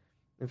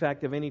 In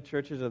fact, of any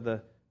churches of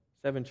the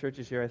 7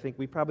 churches here, I think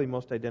we probably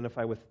most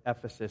identify with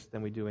Ephesus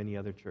than we do any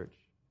other church.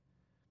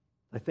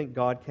 I think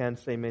God can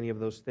say many of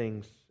those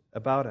things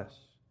about us.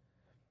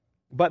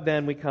 But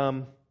then we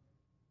come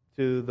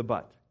to the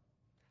but.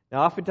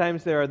 Now,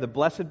 oftentimes there are the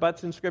blessed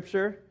buts in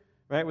Scripture,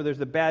 right, where there's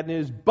the bad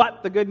news,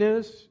 but the good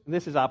news. And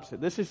this is opposite.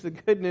 This is the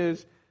good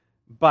news,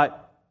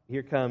 but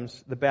here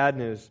comes the bad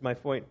news. My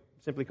point,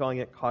 simply calling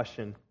it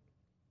caution.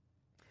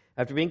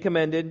 After being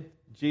commended,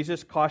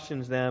 Jesus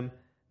cautions them,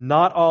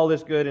 not all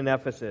is good in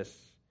Ephesus.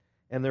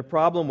 And their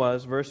problem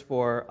was, verse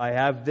 4, I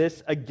have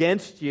this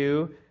against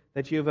you,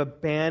 that you have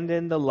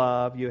abandoned the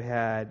love you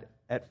had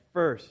at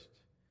first.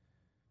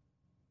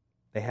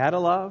 They had a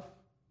love,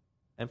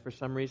 and for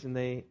some reason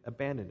they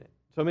abandoned it.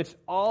 So amidst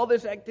all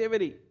this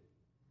activity,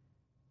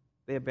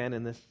 they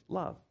abandoned this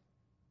love.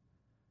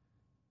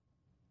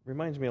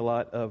 Reminds me a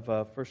lot of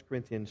 1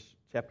 Corinthians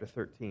chapter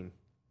 13,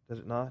 does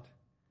it not?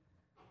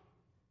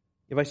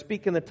 If I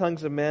speak in the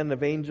tongues of men,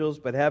 of angels,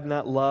 but have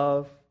not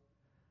love,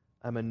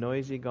 I'm a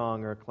noisy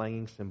gong or a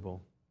clanging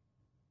cymbal.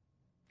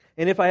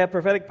 And if I have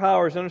prophetic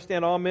powers,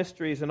 understand all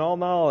mysteries and all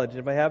knowledge, and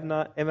if I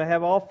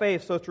have all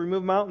faith so as to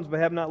remove mountains, but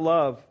have not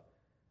love,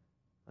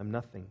 I'm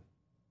nothing.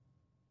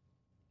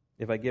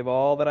 If I give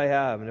all that I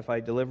have, and if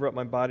I deliver up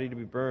my body to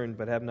be burned,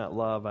 but have not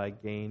love, I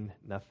gain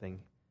nothing.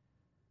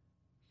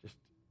 Just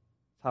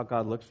how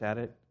God looks at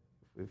it.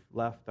 If we've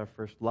left our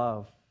first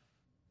love,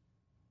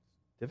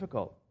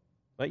 difficult.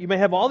 Right? You may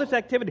have all this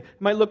activity.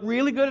 It might look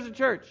really good as a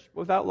church,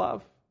 but without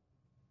love,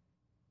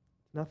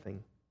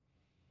 nothing.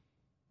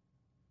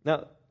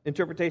 Now,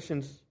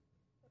 interpretations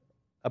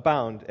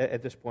abound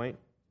at this point.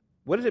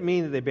 What does it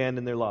mean that they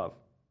abandoned their love?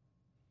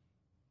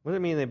 What does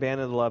it mean they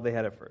abandoned the love they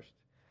had at first?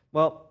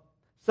 Well,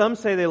 some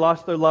say they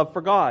lost their love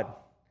for God.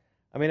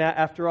 I mean,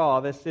 after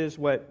all, this is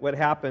what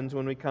happens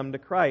when we come to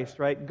Christ,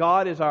 right?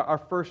 God is our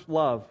first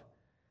love.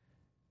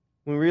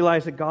 When we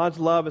realize that God's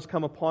love has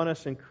come upon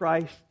us in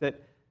Christ,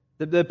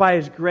 that by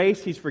His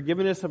grace He's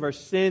forgiven us of our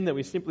sin, that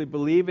we simply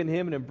believe in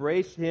Him and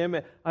embrace Him,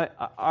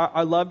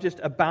 our love just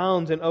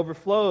abounds and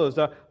overflows.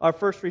 Our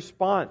first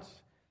response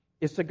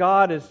is to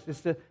God,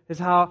 is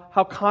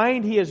how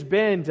kind He has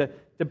been to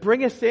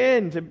bring us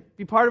in, to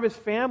be part of His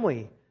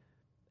family.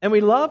 And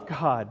we love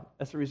God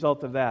as a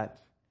result of that.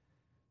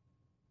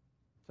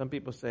 Some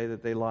people say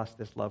that they lost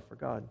this love for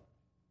God.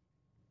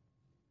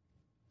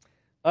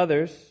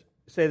 Others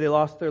say they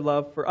lost their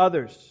love for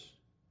others.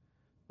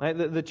 Right?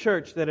 The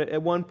church that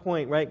at one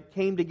point, right,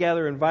 came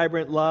together in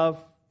vibrant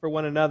love for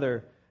one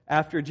another.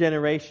 After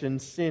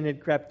generations, sin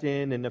had crept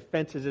in and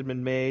offenses had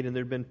been made and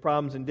there had been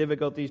problems and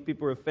difficulties.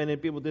 People were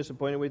offended, people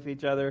disappointed with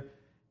each other,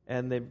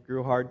 and they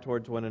grew hard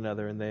towards one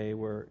another and they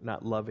were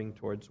not loving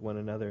towards one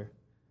another.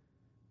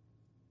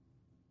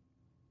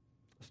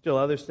 Still,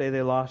 others say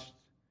they lost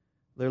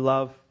their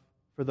love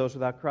for those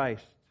without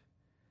Christ.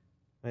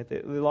 Right?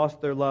 They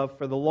lost their love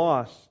for the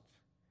lost.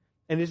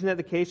 And isn't that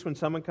the case when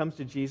someone comes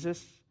to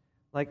Jesus?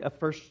 Like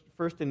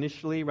first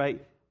initially,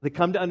 right? They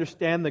come to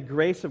understand the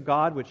grace of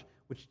God, which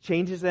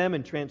changes them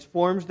and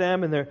transforms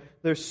them, and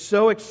they're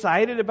so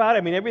excited about it.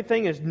 I mean,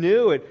 everything is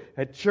new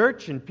at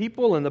church and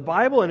people and the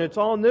Bible, and it's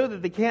all new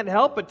that they can't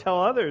help but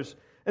tell others.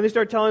 And they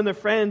start telling their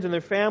friends and their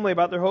family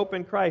about their hope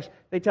in Christ.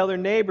 They tell their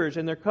neighbors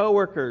and their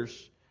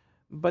coworkers.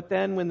 But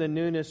then when the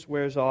newness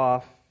wears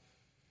off,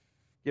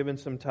 given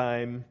some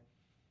time,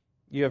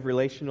 you have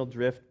relational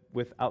drift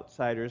with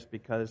outsiders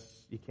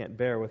because you can't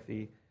bear with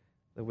the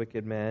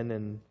wicked men.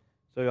 And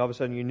so all of a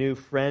sudden your new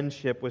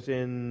friendship was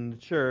in the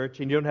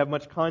church and you don't have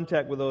much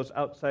contact with those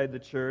outside the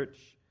church.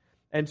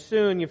 And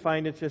soon you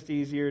find it's just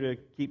easier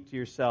to keep to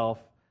yourself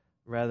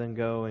rather than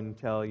go and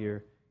tell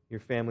your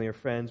family or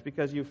friends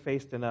because you've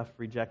faced enough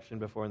rejection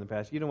before in the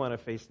past. You don't want to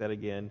face that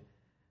again.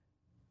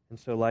 And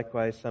so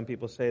likewise, some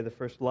people say the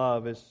first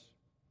love is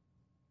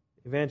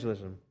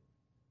evangelism.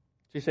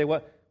 So you say,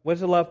 what is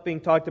the love being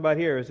talked about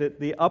here? Is it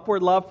the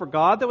upward love for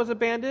God that was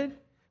abandoned?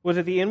 Was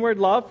it the inward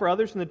love for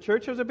others in the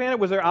church that was abandoned?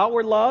 Was there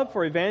outward love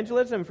for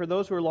evangelism for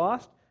those who were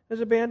lost that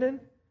was abandoned?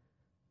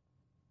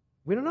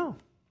 We don't know.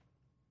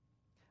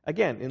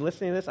 Again, in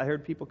listening to this, I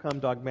heard people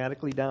come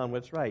dogmatically down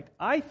what's right.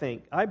 I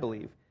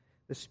believe,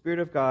 the Spirit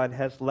of God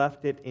has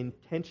left it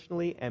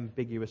intentionally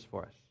ambiguous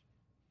for us.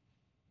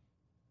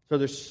 So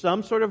there's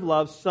some sort of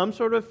love, some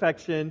sort of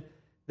affection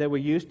that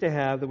we used to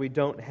have that we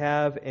don't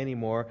have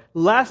anymore,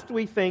 lest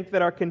we think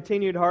that our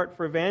continued heart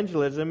for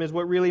evangelism is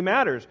what really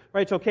matters.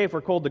 Right? It's okay if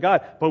we're cold to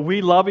God, but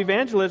we love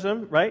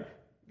evangelism, right?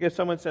 If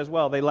someone says,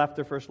 well, they left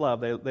their first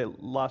love, they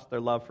lost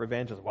their love for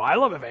evangelism. Well, I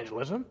love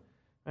evangelism,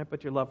 right?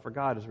 But your love for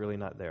God is really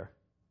not there.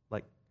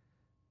 Like,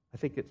 I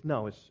think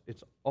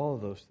it's all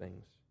of those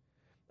things.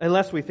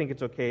 Unless we think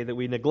it's okay that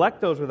we neglect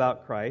those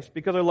without Christ,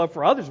 because our love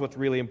for others is what's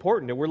really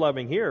important, and we're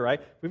loving here,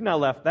 right? We've not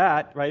left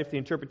that, right? If the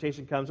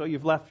interpretation comes, oh,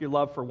 you've left your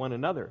love for one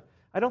another.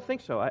 I don't think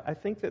so. I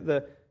think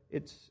that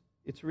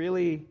it's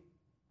really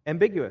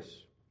ambiguous.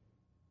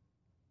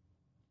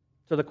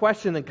 So the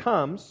question then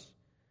comes,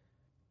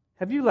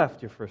 have you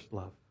left your first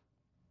love?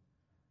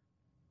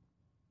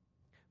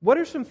 What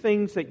are some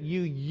things that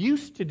you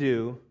used to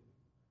do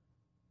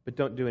but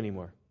don't do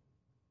anymore?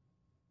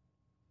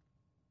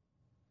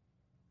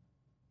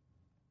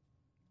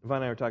 Yvonne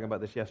and I were talking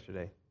about this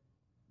yesterday.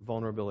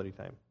 Vulnerability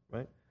time,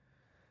 right?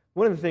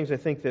 One of the things I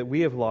think that we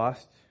have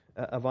lost,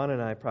 Yvonne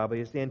and I probably,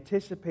 is the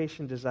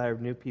anticipation desire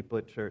of new people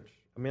at church.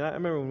 I mean, I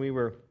remember when we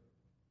were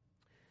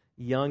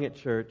young at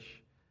church,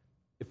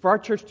 for our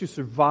church to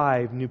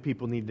survive, new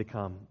people needed to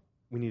come.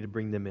 We need to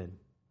bring them in.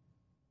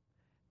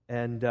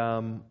 And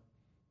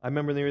I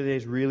remember in the early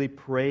days really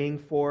praying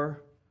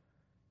for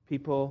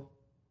people,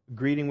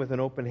 greeting with an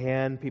open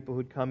hand, people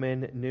who'd come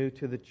in new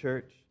to the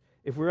church.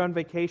 If we were on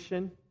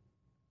vacation,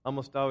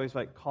 almost always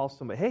call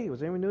somebody, hey,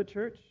 was anyone new at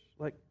church?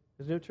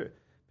 Is new at church?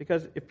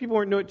 Because if people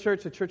weren't new at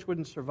church, the church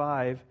wouldn't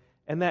survive.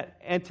 And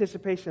that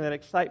anticipation, that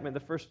excitement,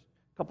 the first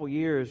couple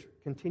years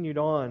continued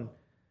on.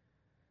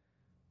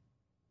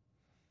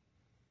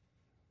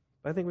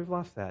 But I think we've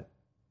lost that.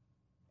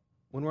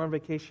 When we're on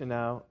vacation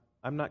now,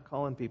 I'm not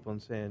calling people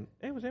and saying,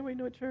 hey, was anybody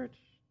new at church?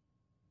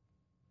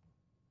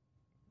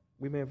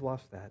 We may have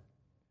lost that.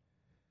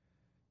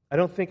 I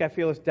don't think I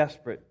feel as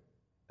desperate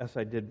as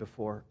I did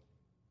before,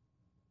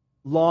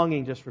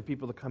 longing just for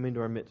people to come into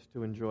our midst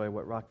to enjoy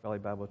what Rock Valley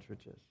Bible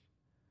Church is.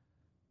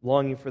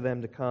 Longing for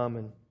them to come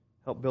and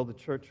help build a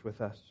church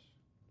with us.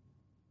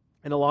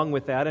 And along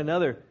with that,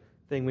 another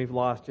thing we've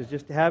lost is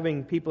just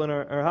having people in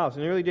our house.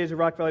 In the early days of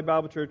Rock Valley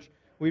Bible Church,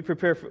 we'd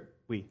prepare food.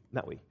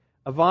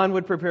 Yvonne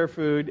would prepare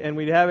food, and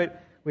we'd have it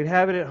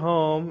at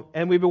home,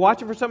 and we'd be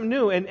watching for something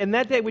new. And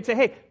that day, we'd say,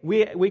 hey,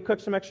 we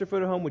cooked some extra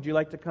food at home. Would you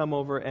like to come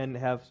over and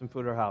have some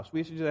food at our house? We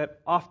used to do that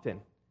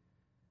often.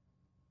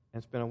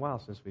 And it's been a while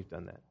since we've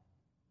done that.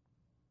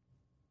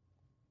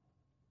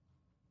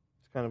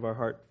 It's kind of our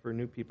heart for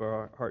new people,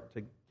 our heart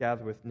to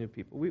gather with new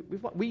people.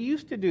 We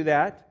used to do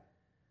that.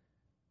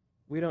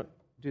 We don't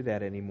do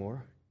that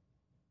anymore.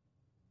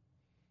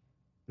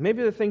 Maybe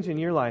there are things in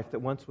your life that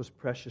once was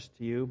precious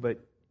to you,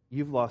 but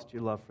you've lost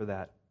your love for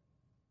that.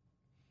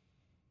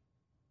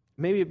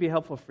 Maybe it'd be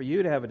helpful for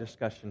you to have a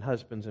discussion,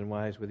 husbands and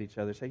wives, with each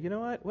other. Say, you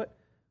know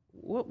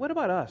what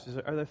about us?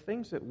 Are there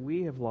things that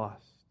we have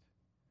lost?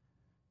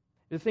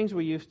 The things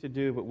we used to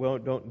do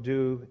but don't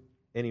do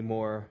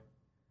anymore.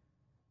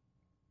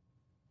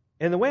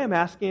 And the way I'm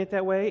asking it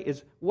that way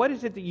is, what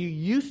is it that you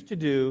used to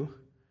do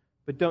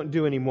but don't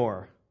do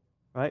anymore?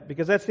 Right?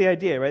 Because that's the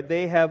idea, right?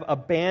 They have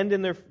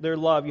abandoned their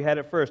love. You had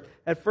it first.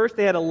 At first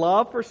they had a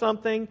love for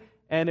something,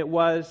 and it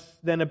was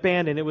then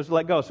abandoned. It was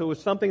let go. So it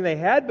was something they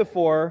had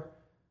before,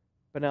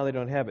 but now they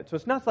don't have it. So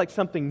it's not like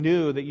something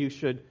new that you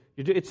do.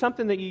 It's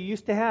something that you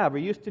used to have or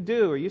used to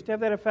do or used to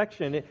have that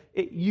affection.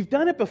 You've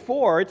done it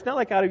before. It's not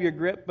like out of your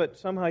grip, but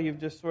somehow you've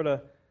just sort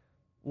of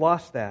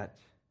lost that.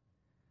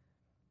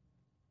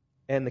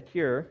 And the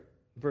cure,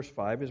 verse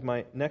 5, is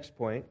my next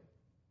point.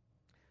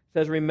 It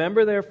says,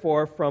 remember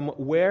therefore from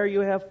where you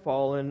have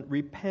fallen,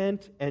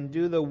 repent and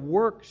do the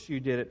works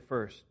you did at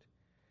first.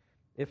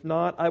 If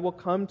not, I will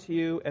come to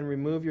you and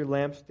remove your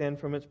lampstand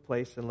from its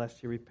place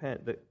unless you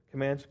repent. The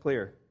command's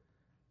clear.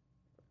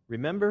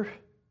 Remember,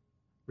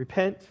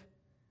 repent,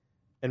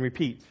 and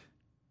repeat.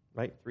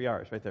 Right? 3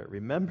 R's right there.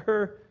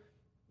 Remember,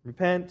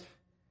 repent,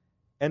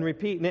 and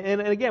repeat.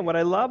 And again, what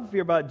I love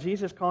here about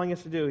Jesus calling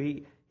us to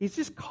do, He's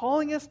just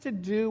calling us to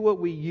do what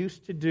we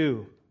used to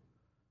do.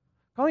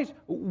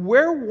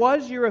 Where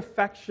was your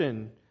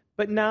affection?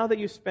 But now that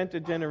you've spent a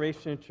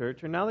generation in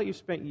church, or now that you've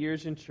spent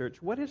years in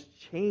church, what has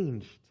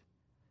changed?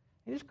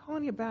 He's just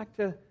calling you back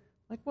to,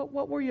 like,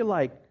 what were you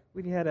like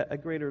when you had a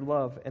greater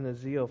love and a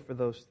zeal for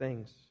those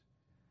things?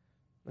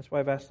 That's why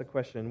I've asked the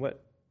question, what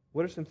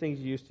are some things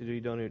you used to do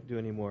you don't do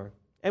anymore?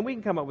 And we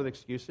can come up with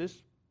excuses,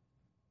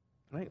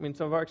 right? I mean,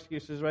 some of our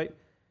excuses, right?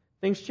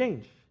 Things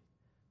change.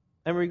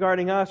 And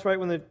regarding us, right,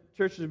 when the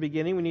church was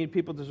beginning, we needed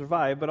people to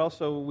survive, but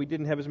also we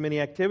didn't have as many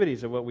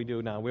activities of what we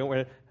do now. We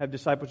don't have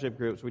discipleship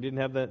groups. We didn't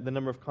have the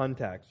number of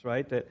contacts,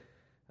 right?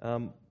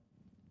 But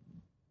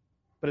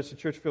it's a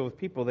church filled with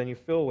people, then you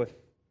fill with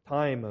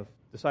time of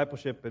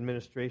discipleship,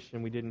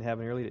 administration we didn't have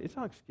in early days. It's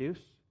not an excuse.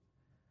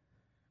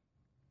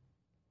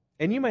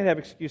 And you might have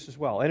excuse as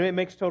well. And it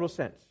makes total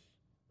sense,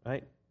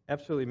 right?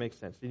 Absolutely makes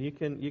sense. And you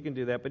can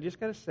do that, but you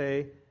just got to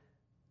say,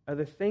 are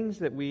there things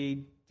that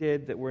we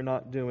did that we're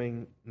not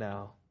doing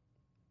now?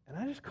 And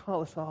I just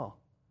call us all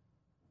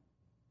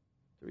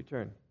to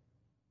return.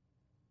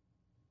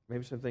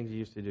 Maybe some things you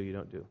used to do you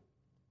don't do.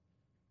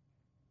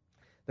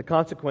 The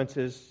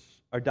consequences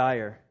are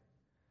dire.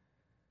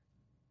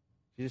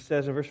 Jesus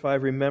says in verse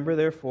 5, remember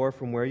therefore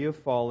from where you have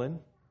fallen,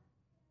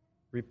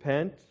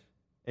 repent,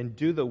 and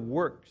do the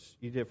works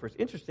you did first.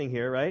 Interesting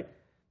here, right?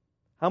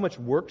 How much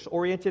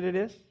works-oriented it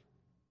is.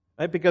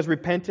 Right? Because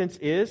repentance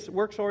is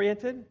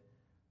works-oriented.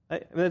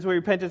 Right? I mean, that's what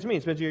repentance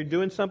means. It means you're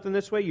doing something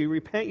this way, you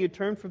repent, you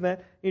turn from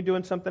that, you're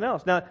doing something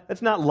else. Now,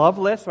 that's not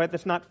loveless, right?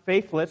 That's not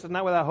faithless. It's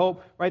not without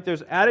hope, right?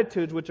 There's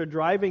attitudes which are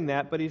driving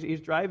that, but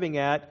he's driving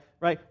at,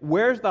 right?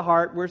 Where's the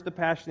heart? Where's the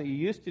passion that you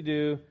used to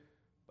do,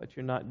 but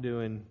you're not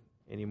doing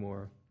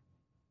anymore?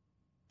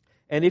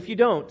 And if you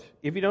don't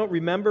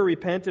remember,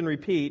 repent, and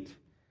repeat,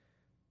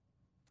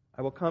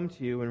 I will come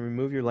to you and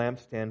remove your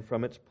lampstand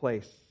from its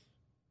place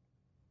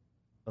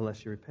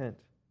unless you repent.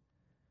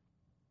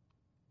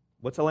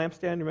 What's a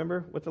lampstand?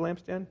 Remember? What's a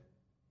lampstand?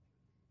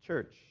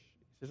 Church.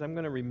 He says, I'm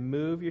going to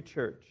remove your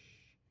church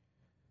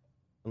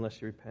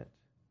unless you repent.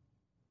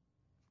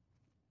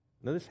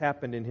 Now, this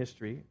happened in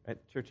history. Right?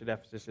 The church at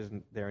Ephesus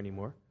isn't there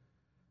anymore.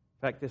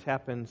 In fact, this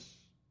happens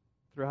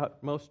throughout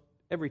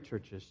every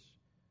churches.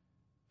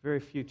 Very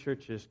few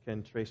churches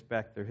can trace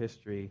back their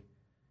history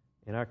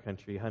in our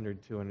country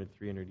 100, 200,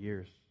 300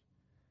 years.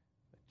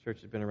 The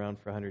church has been around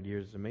for 100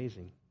 years. It's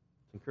amazing.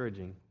 It's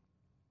encouraging.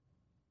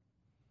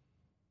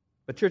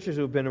 But churches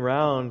who have been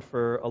around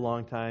for a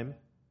long time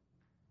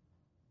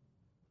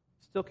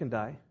still can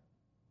die.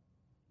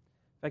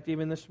 In fact,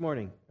 even this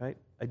morning, right?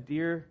 A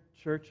dear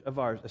church of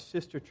ours, a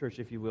sister church,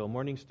 if you will,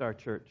 Morning Star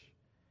Church,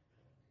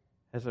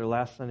 has their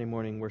last Sunday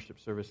morning worship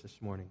service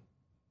this morning.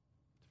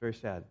 It's very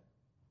sad.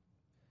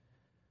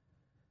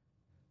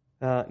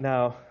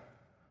 Now,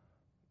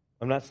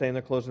 I'm not saying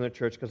they're closing their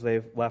church because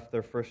they've left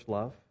their first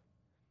love,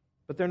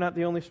 but they're not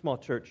the only small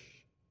church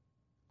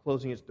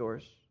closing its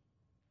doors.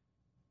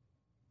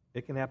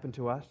 It can happen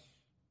to us.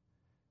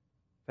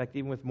 In fact,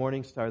 even with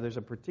Morning Star, there's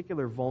a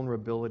particular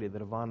vulnerability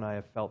that Yvonne and I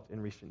have felt in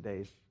recent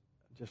days.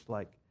 Just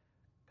like,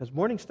 because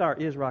Morning Star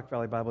is Rock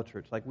Valley Bible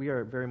Church. Like, we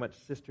are very much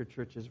sister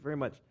churches, very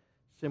much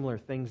similar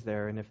things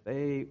there. And if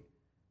they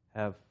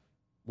have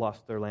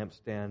lost their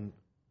lampstand,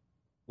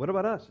 what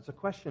about us? It's a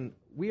question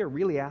we are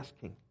really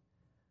asking.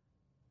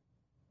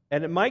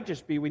 And it might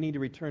just be we need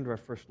to return to our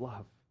first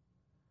love.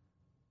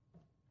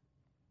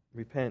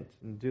 Repent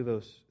and do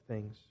those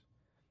things.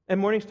 And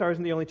Morning Star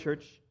isn't the only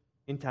church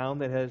in town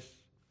that has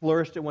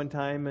flourished at one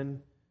time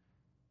and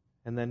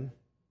then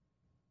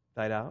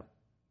died out.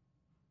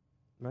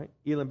 Right?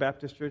 Elam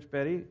Baptist Church,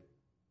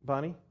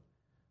 Bonnie,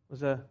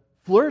 was a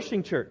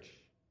flourishing church.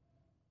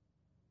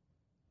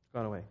 It's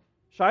gone away.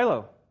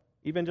 Shiloh,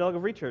 Evangelical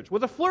Free Church,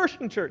 was a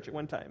flourishing church at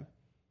one time.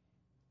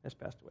 Has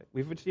passed away.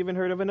 We've just even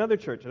heard of another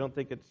church. I don't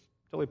think it's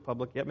totally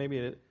public yet. Maybe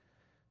a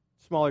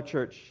smaller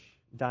church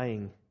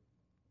dying.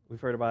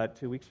 We've heard about it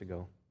 2 weeks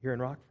ago here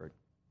in Rockford.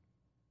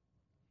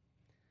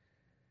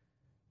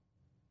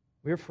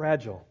 We're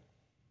fragile.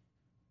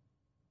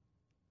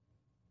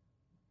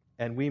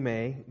 And we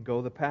may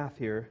go the path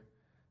here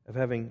of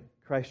having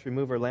Christ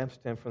remove our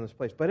lampstand from this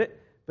place. But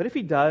if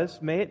He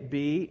does, may it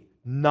be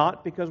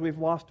not because we've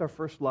lost our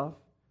first love.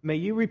 May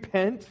you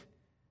repent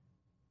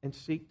and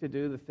seek to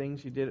do the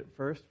things you did at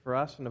first. For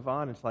us in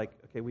Yvonne, it's like,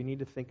 okay, we need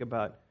to think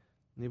about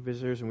new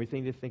visitors, and we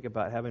need to think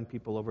about having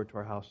people over to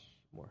our house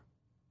more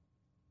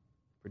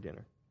for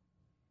dinner,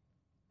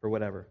 for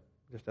whatever,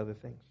 just other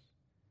things.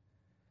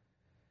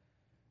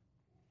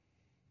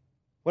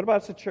 What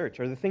about as a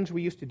church? Are the things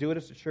we used to do it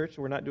as a church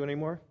that we're not doing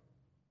anymore?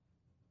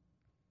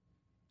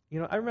 You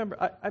know, I remember,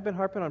 I've been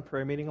harping on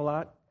prayer meeting a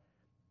lot.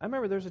 I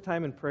remember there was a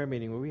time in prayer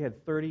meeting where we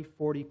had 30,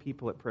 40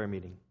 people at prayer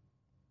meeting.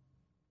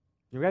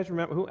 You guys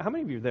remember, how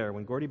many of you were there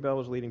when Gordy Bell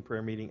was leading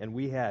prayer meeting and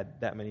we had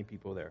that many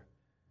people there?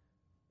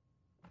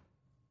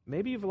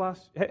 Maybe you've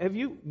lost,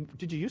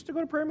 did you used to go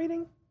to prayer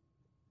meeting?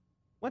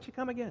 Why don't you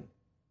come again?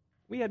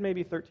 We had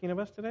maybe 13 of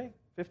us today,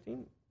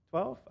 15,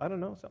 12, I don't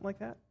know, something like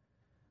that.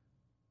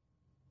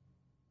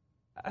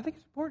 I think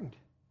it's important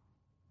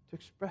to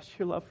express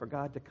your love for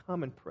God, to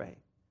come and pray.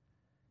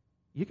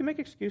 You can make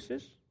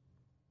excuses.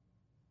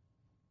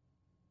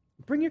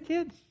 Bring your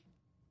kids.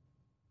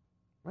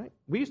 Right?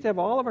 We used to have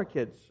all of our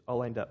kids all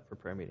lined up for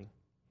prayer meeting.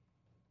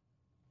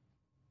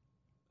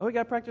 Oh, we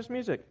got to practice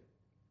music.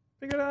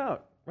 Figure it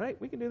out. Right?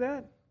 We can do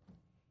that.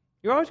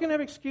 You're always going to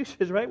have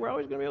excuses, right? We're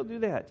always going to be able to do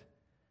that.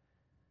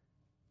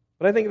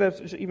 But I think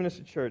that's, even as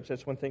a church,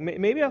 that's one thing.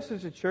 Maybe us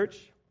as a church,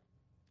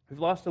 we've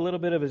lost a little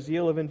bit of a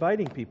zeal of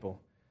inviting people.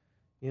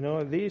 You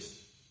know, these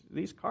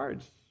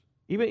cards.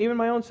 Even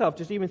my own self,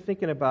 just even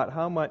thinking about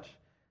how much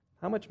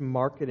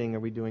marketing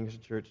are we doing as a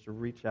church to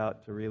reach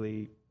out, to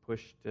really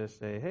push, to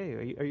say,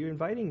 hey, are you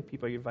inviting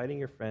people? Are you inviting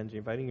your friends? Are you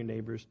inviting your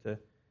neighbors to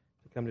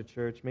come to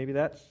church? Maybe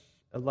that's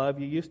a love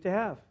you used to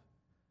have.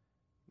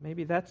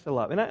 Maybe that's the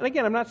love. And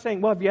again, I'm not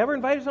saying, well, have you ever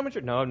invited someone to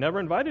church? No, I've never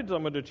invited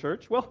someone to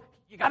church. Well,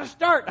 you got to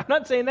start. I'm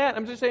not saying that.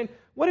 I'm just saying,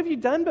 what have you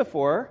done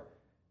before?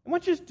 And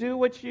let's just do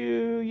what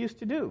you used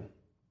to do.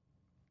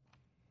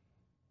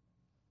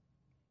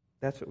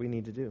 That's what we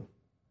need to do.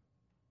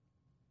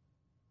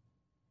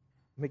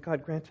 May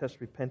God grant us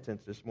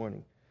repentance this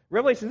morning.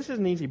 Revelation, this is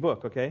an easy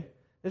book, okay?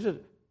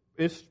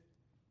 It's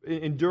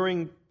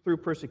enduring through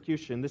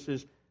persecution. This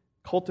is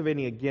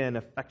cultivating again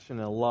affection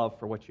and love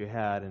for what you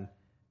had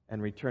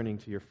and returning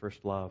to your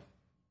first love.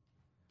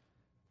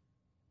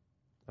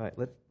 All right,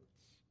 let's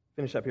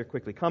finish up here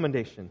quickly.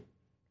 Commendation.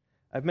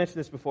 I've mentioned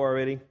this before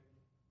already.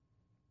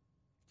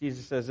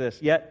 Jesus says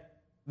this,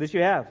 yet this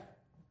you have.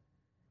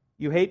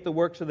 You hate the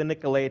works of the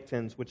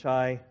Nicolaitans, which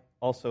I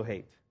also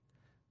hate.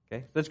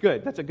 Okay, that's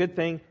good. That's a good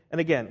thing.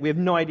 And again, we have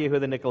no idea who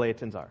the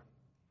Nicolaitans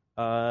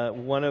are.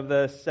 One of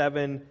the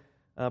 7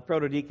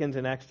 proto-deacons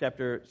in Acts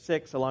chapter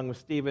 6, along with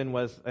Stephen,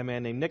 was a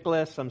man named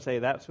Nicholas. Some say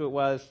that's who it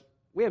was.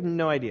 We have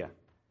no idea.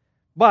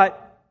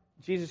 But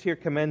Jesus here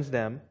commends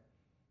them.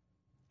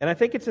 And I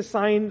think it's a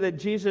sign that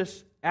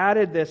Jesus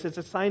added this. It's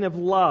a sign of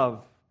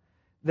love.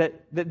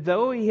 That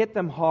though he hit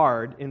them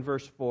hard in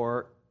verse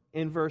 4,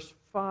 in verse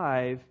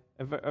 5,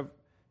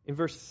 in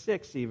verse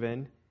 6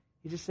 even,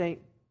 he's just saying,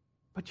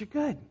 but you're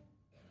good.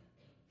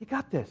 You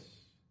got this.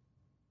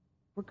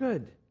 We're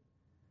good.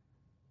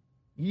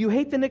 You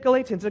hate the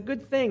Nicolaitans. It's a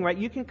good thing, right?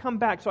 You can come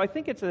back. So I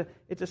think it's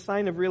a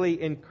sign of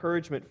really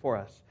encouragement for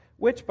us.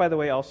 Which, by the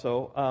way,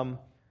 also,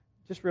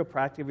 just real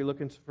practically, we're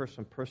looking for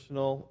some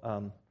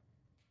personal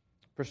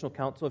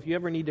counsel. If you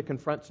ever need to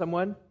confront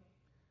someone,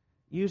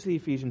 use the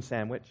Ephesian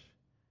sandwich.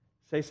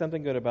 Say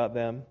something good about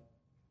them.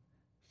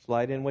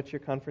 Slide in what your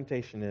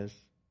confrontation is.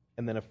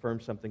 And then affirm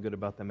something good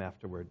about them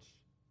afterwards.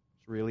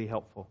 It's really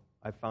helpful.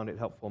 I've found it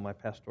helpful in my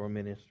pastoral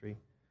ministry.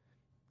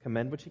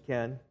 Commend what you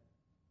can,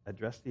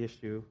 address the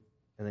issue,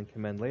 and then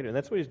commend later. And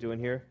that's what he's doing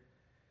here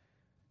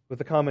with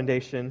the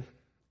commendation.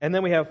 And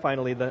then we have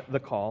finally the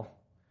call.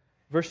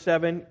 Verse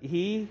 7,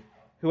 he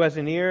who has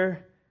an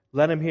ear,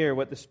 let him hear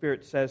what the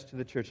Spirit says to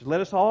the churches. Let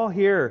us all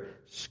here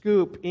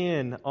scoop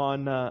in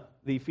on the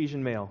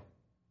Ephesian mail.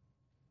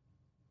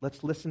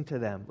 Let's listen to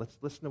them. Let's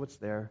listen to what's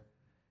there.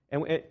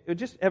 And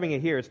just having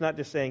it here, it's not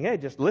just saying, hey,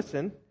 just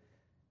listen.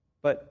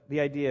 But the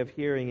idea of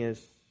hearing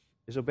is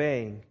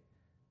obeying,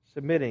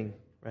 submitting,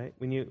 right?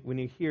 When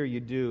you hear,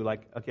 you do.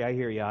 Like, okay, I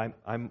hear you.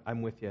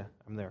 I'm with you.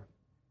 I'm there.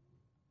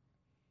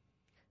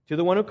 To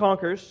the one who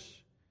conquers,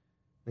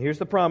 and here's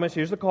the promise,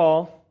 here's the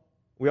call.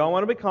 We all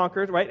want to be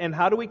conquered, right? And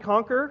how do we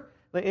conquer?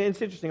 And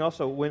it's interesting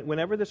also,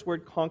 whenever this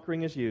word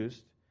conquering is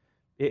used,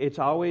 it's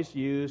always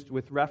used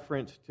with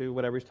reference to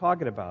whatever he's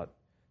talking about.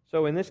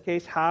 So in this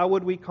case, how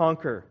would we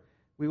conquer?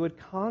 we would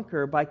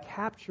conquer by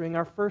capturing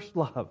our first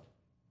love.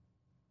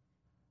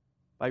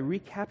 By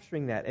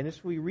recapturing that. And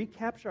as we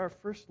recapture our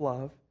first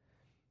love,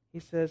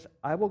 he says,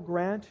 I will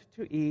grant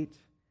to eat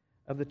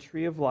of the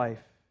tree of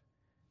life,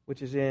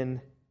 which is in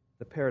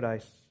the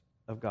paradise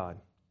of God.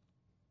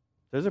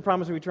 There's a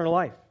promise of eternal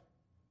life.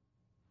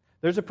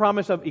 There's a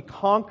promise of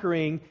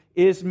conquering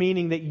is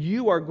meaning that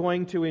you are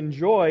going to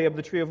enjoy of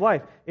the tree of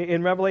life.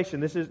 In Revelation,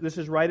 this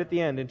is right at the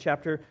end in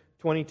chapter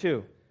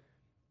 22.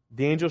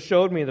 The angel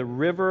showed me the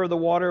river of the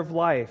water of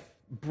life,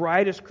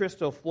 bright as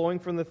crystal, flowing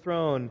from the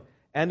throne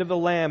and of the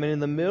Lamb. And in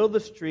the middle of the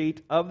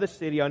street of the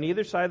city, on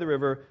either side of the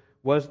river,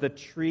 was the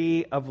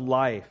tree of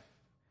life,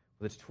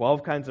 with its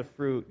 12 kinds of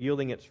fruit,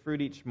 yielding its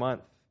fruit each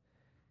month.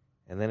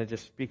 And then it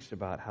just speaks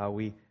about how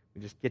we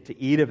just get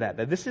to eat of that.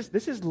 That this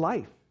is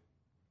life.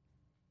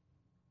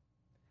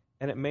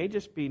 And it may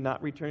just be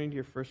not returning to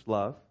your first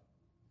love.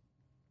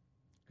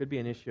 It could be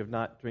an issue of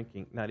not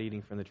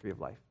eating from the tree of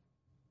life.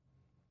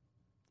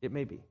 It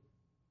may be.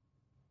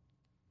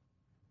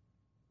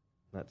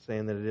 I'm not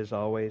saying that it is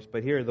always,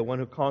 but here, the one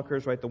who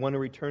conquers, right, the one who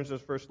returns to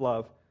his first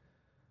love,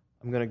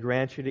 I'm going to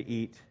grant you to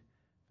eat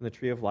from the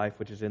tree of life,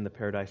 which is in the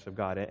paradise of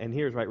God. And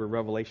here's right where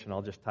Revelation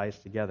all just ties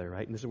together,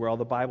 right? And this is where all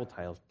the Bible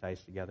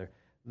ties together.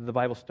 The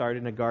Bible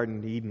started in a garden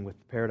in Eden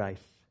with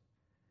paradise.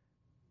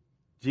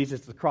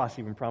 Jesus at the cross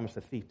even promised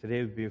the thief, today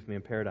would be with me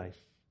in paradise.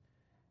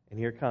 And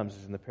here it comes,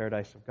 it's in the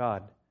paradise of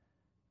God.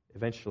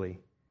 Eventually,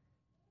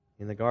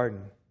 in the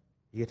garden.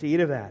 You get to eat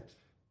of that.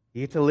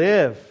 You get to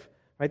live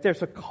right there.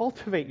 So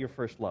cultivate your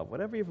first love,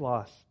 whatever you've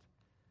lost.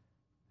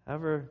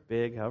 However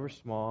big, however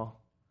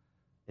small,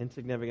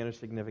 insignificant or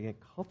significant,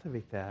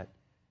 cultivate that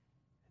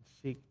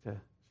and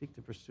seek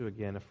to pursue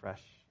again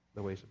afresh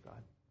the ways of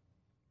God.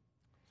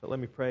 So let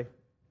me pray.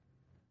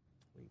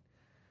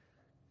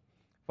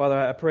 Father,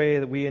 I pray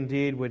that we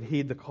indeed would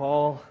heed the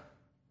call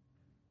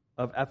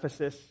of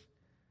Ephesus.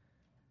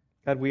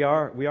 God, we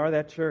are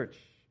that church,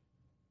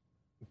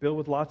 built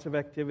with lots of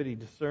activity,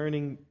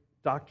 discerning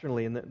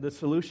doctrinally. And the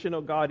solution,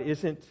 oh God,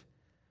 isn't,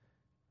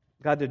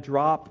 God, to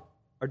drop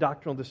our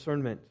doctrinal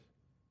discernment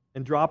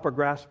and drop our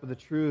grasp of the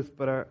truth,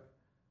 but our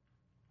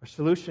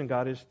solution,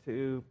 God, is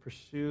to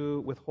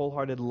pursue with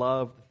wholehearted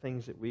love the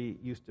things that we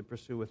used to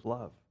pursue with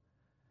love.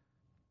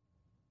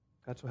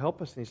 God, so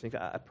help us in these things.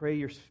 I pray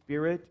your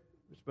Spirit,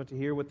 we're supposed to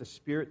hear what the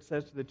Spirit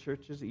says to the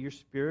churches, that your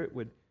Spirit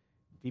would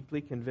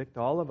deeply convict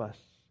all of us.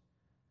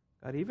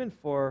 God, even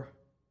for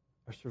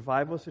our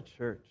survival as a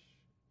church,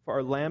 for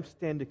our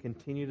lampstand to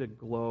continue to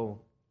glow,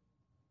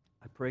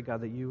 I pray,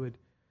 God, that you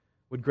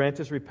would grant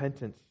us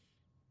repentance.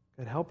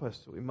 God, help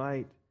us so we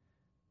might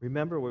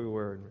remember where we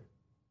were and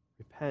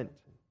repent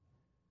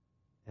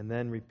and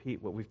then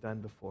repeat what we've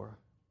done before.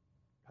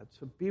 God,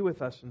 so be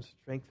with us and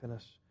strengthen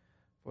us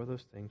for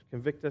those things.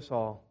 Convict us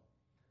all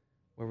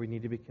where we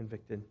need to be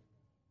convicted.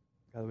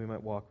 God, that we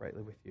might walk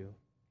rightly with you.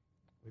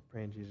 We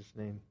pray in Jesus'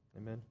 name.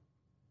 Amen.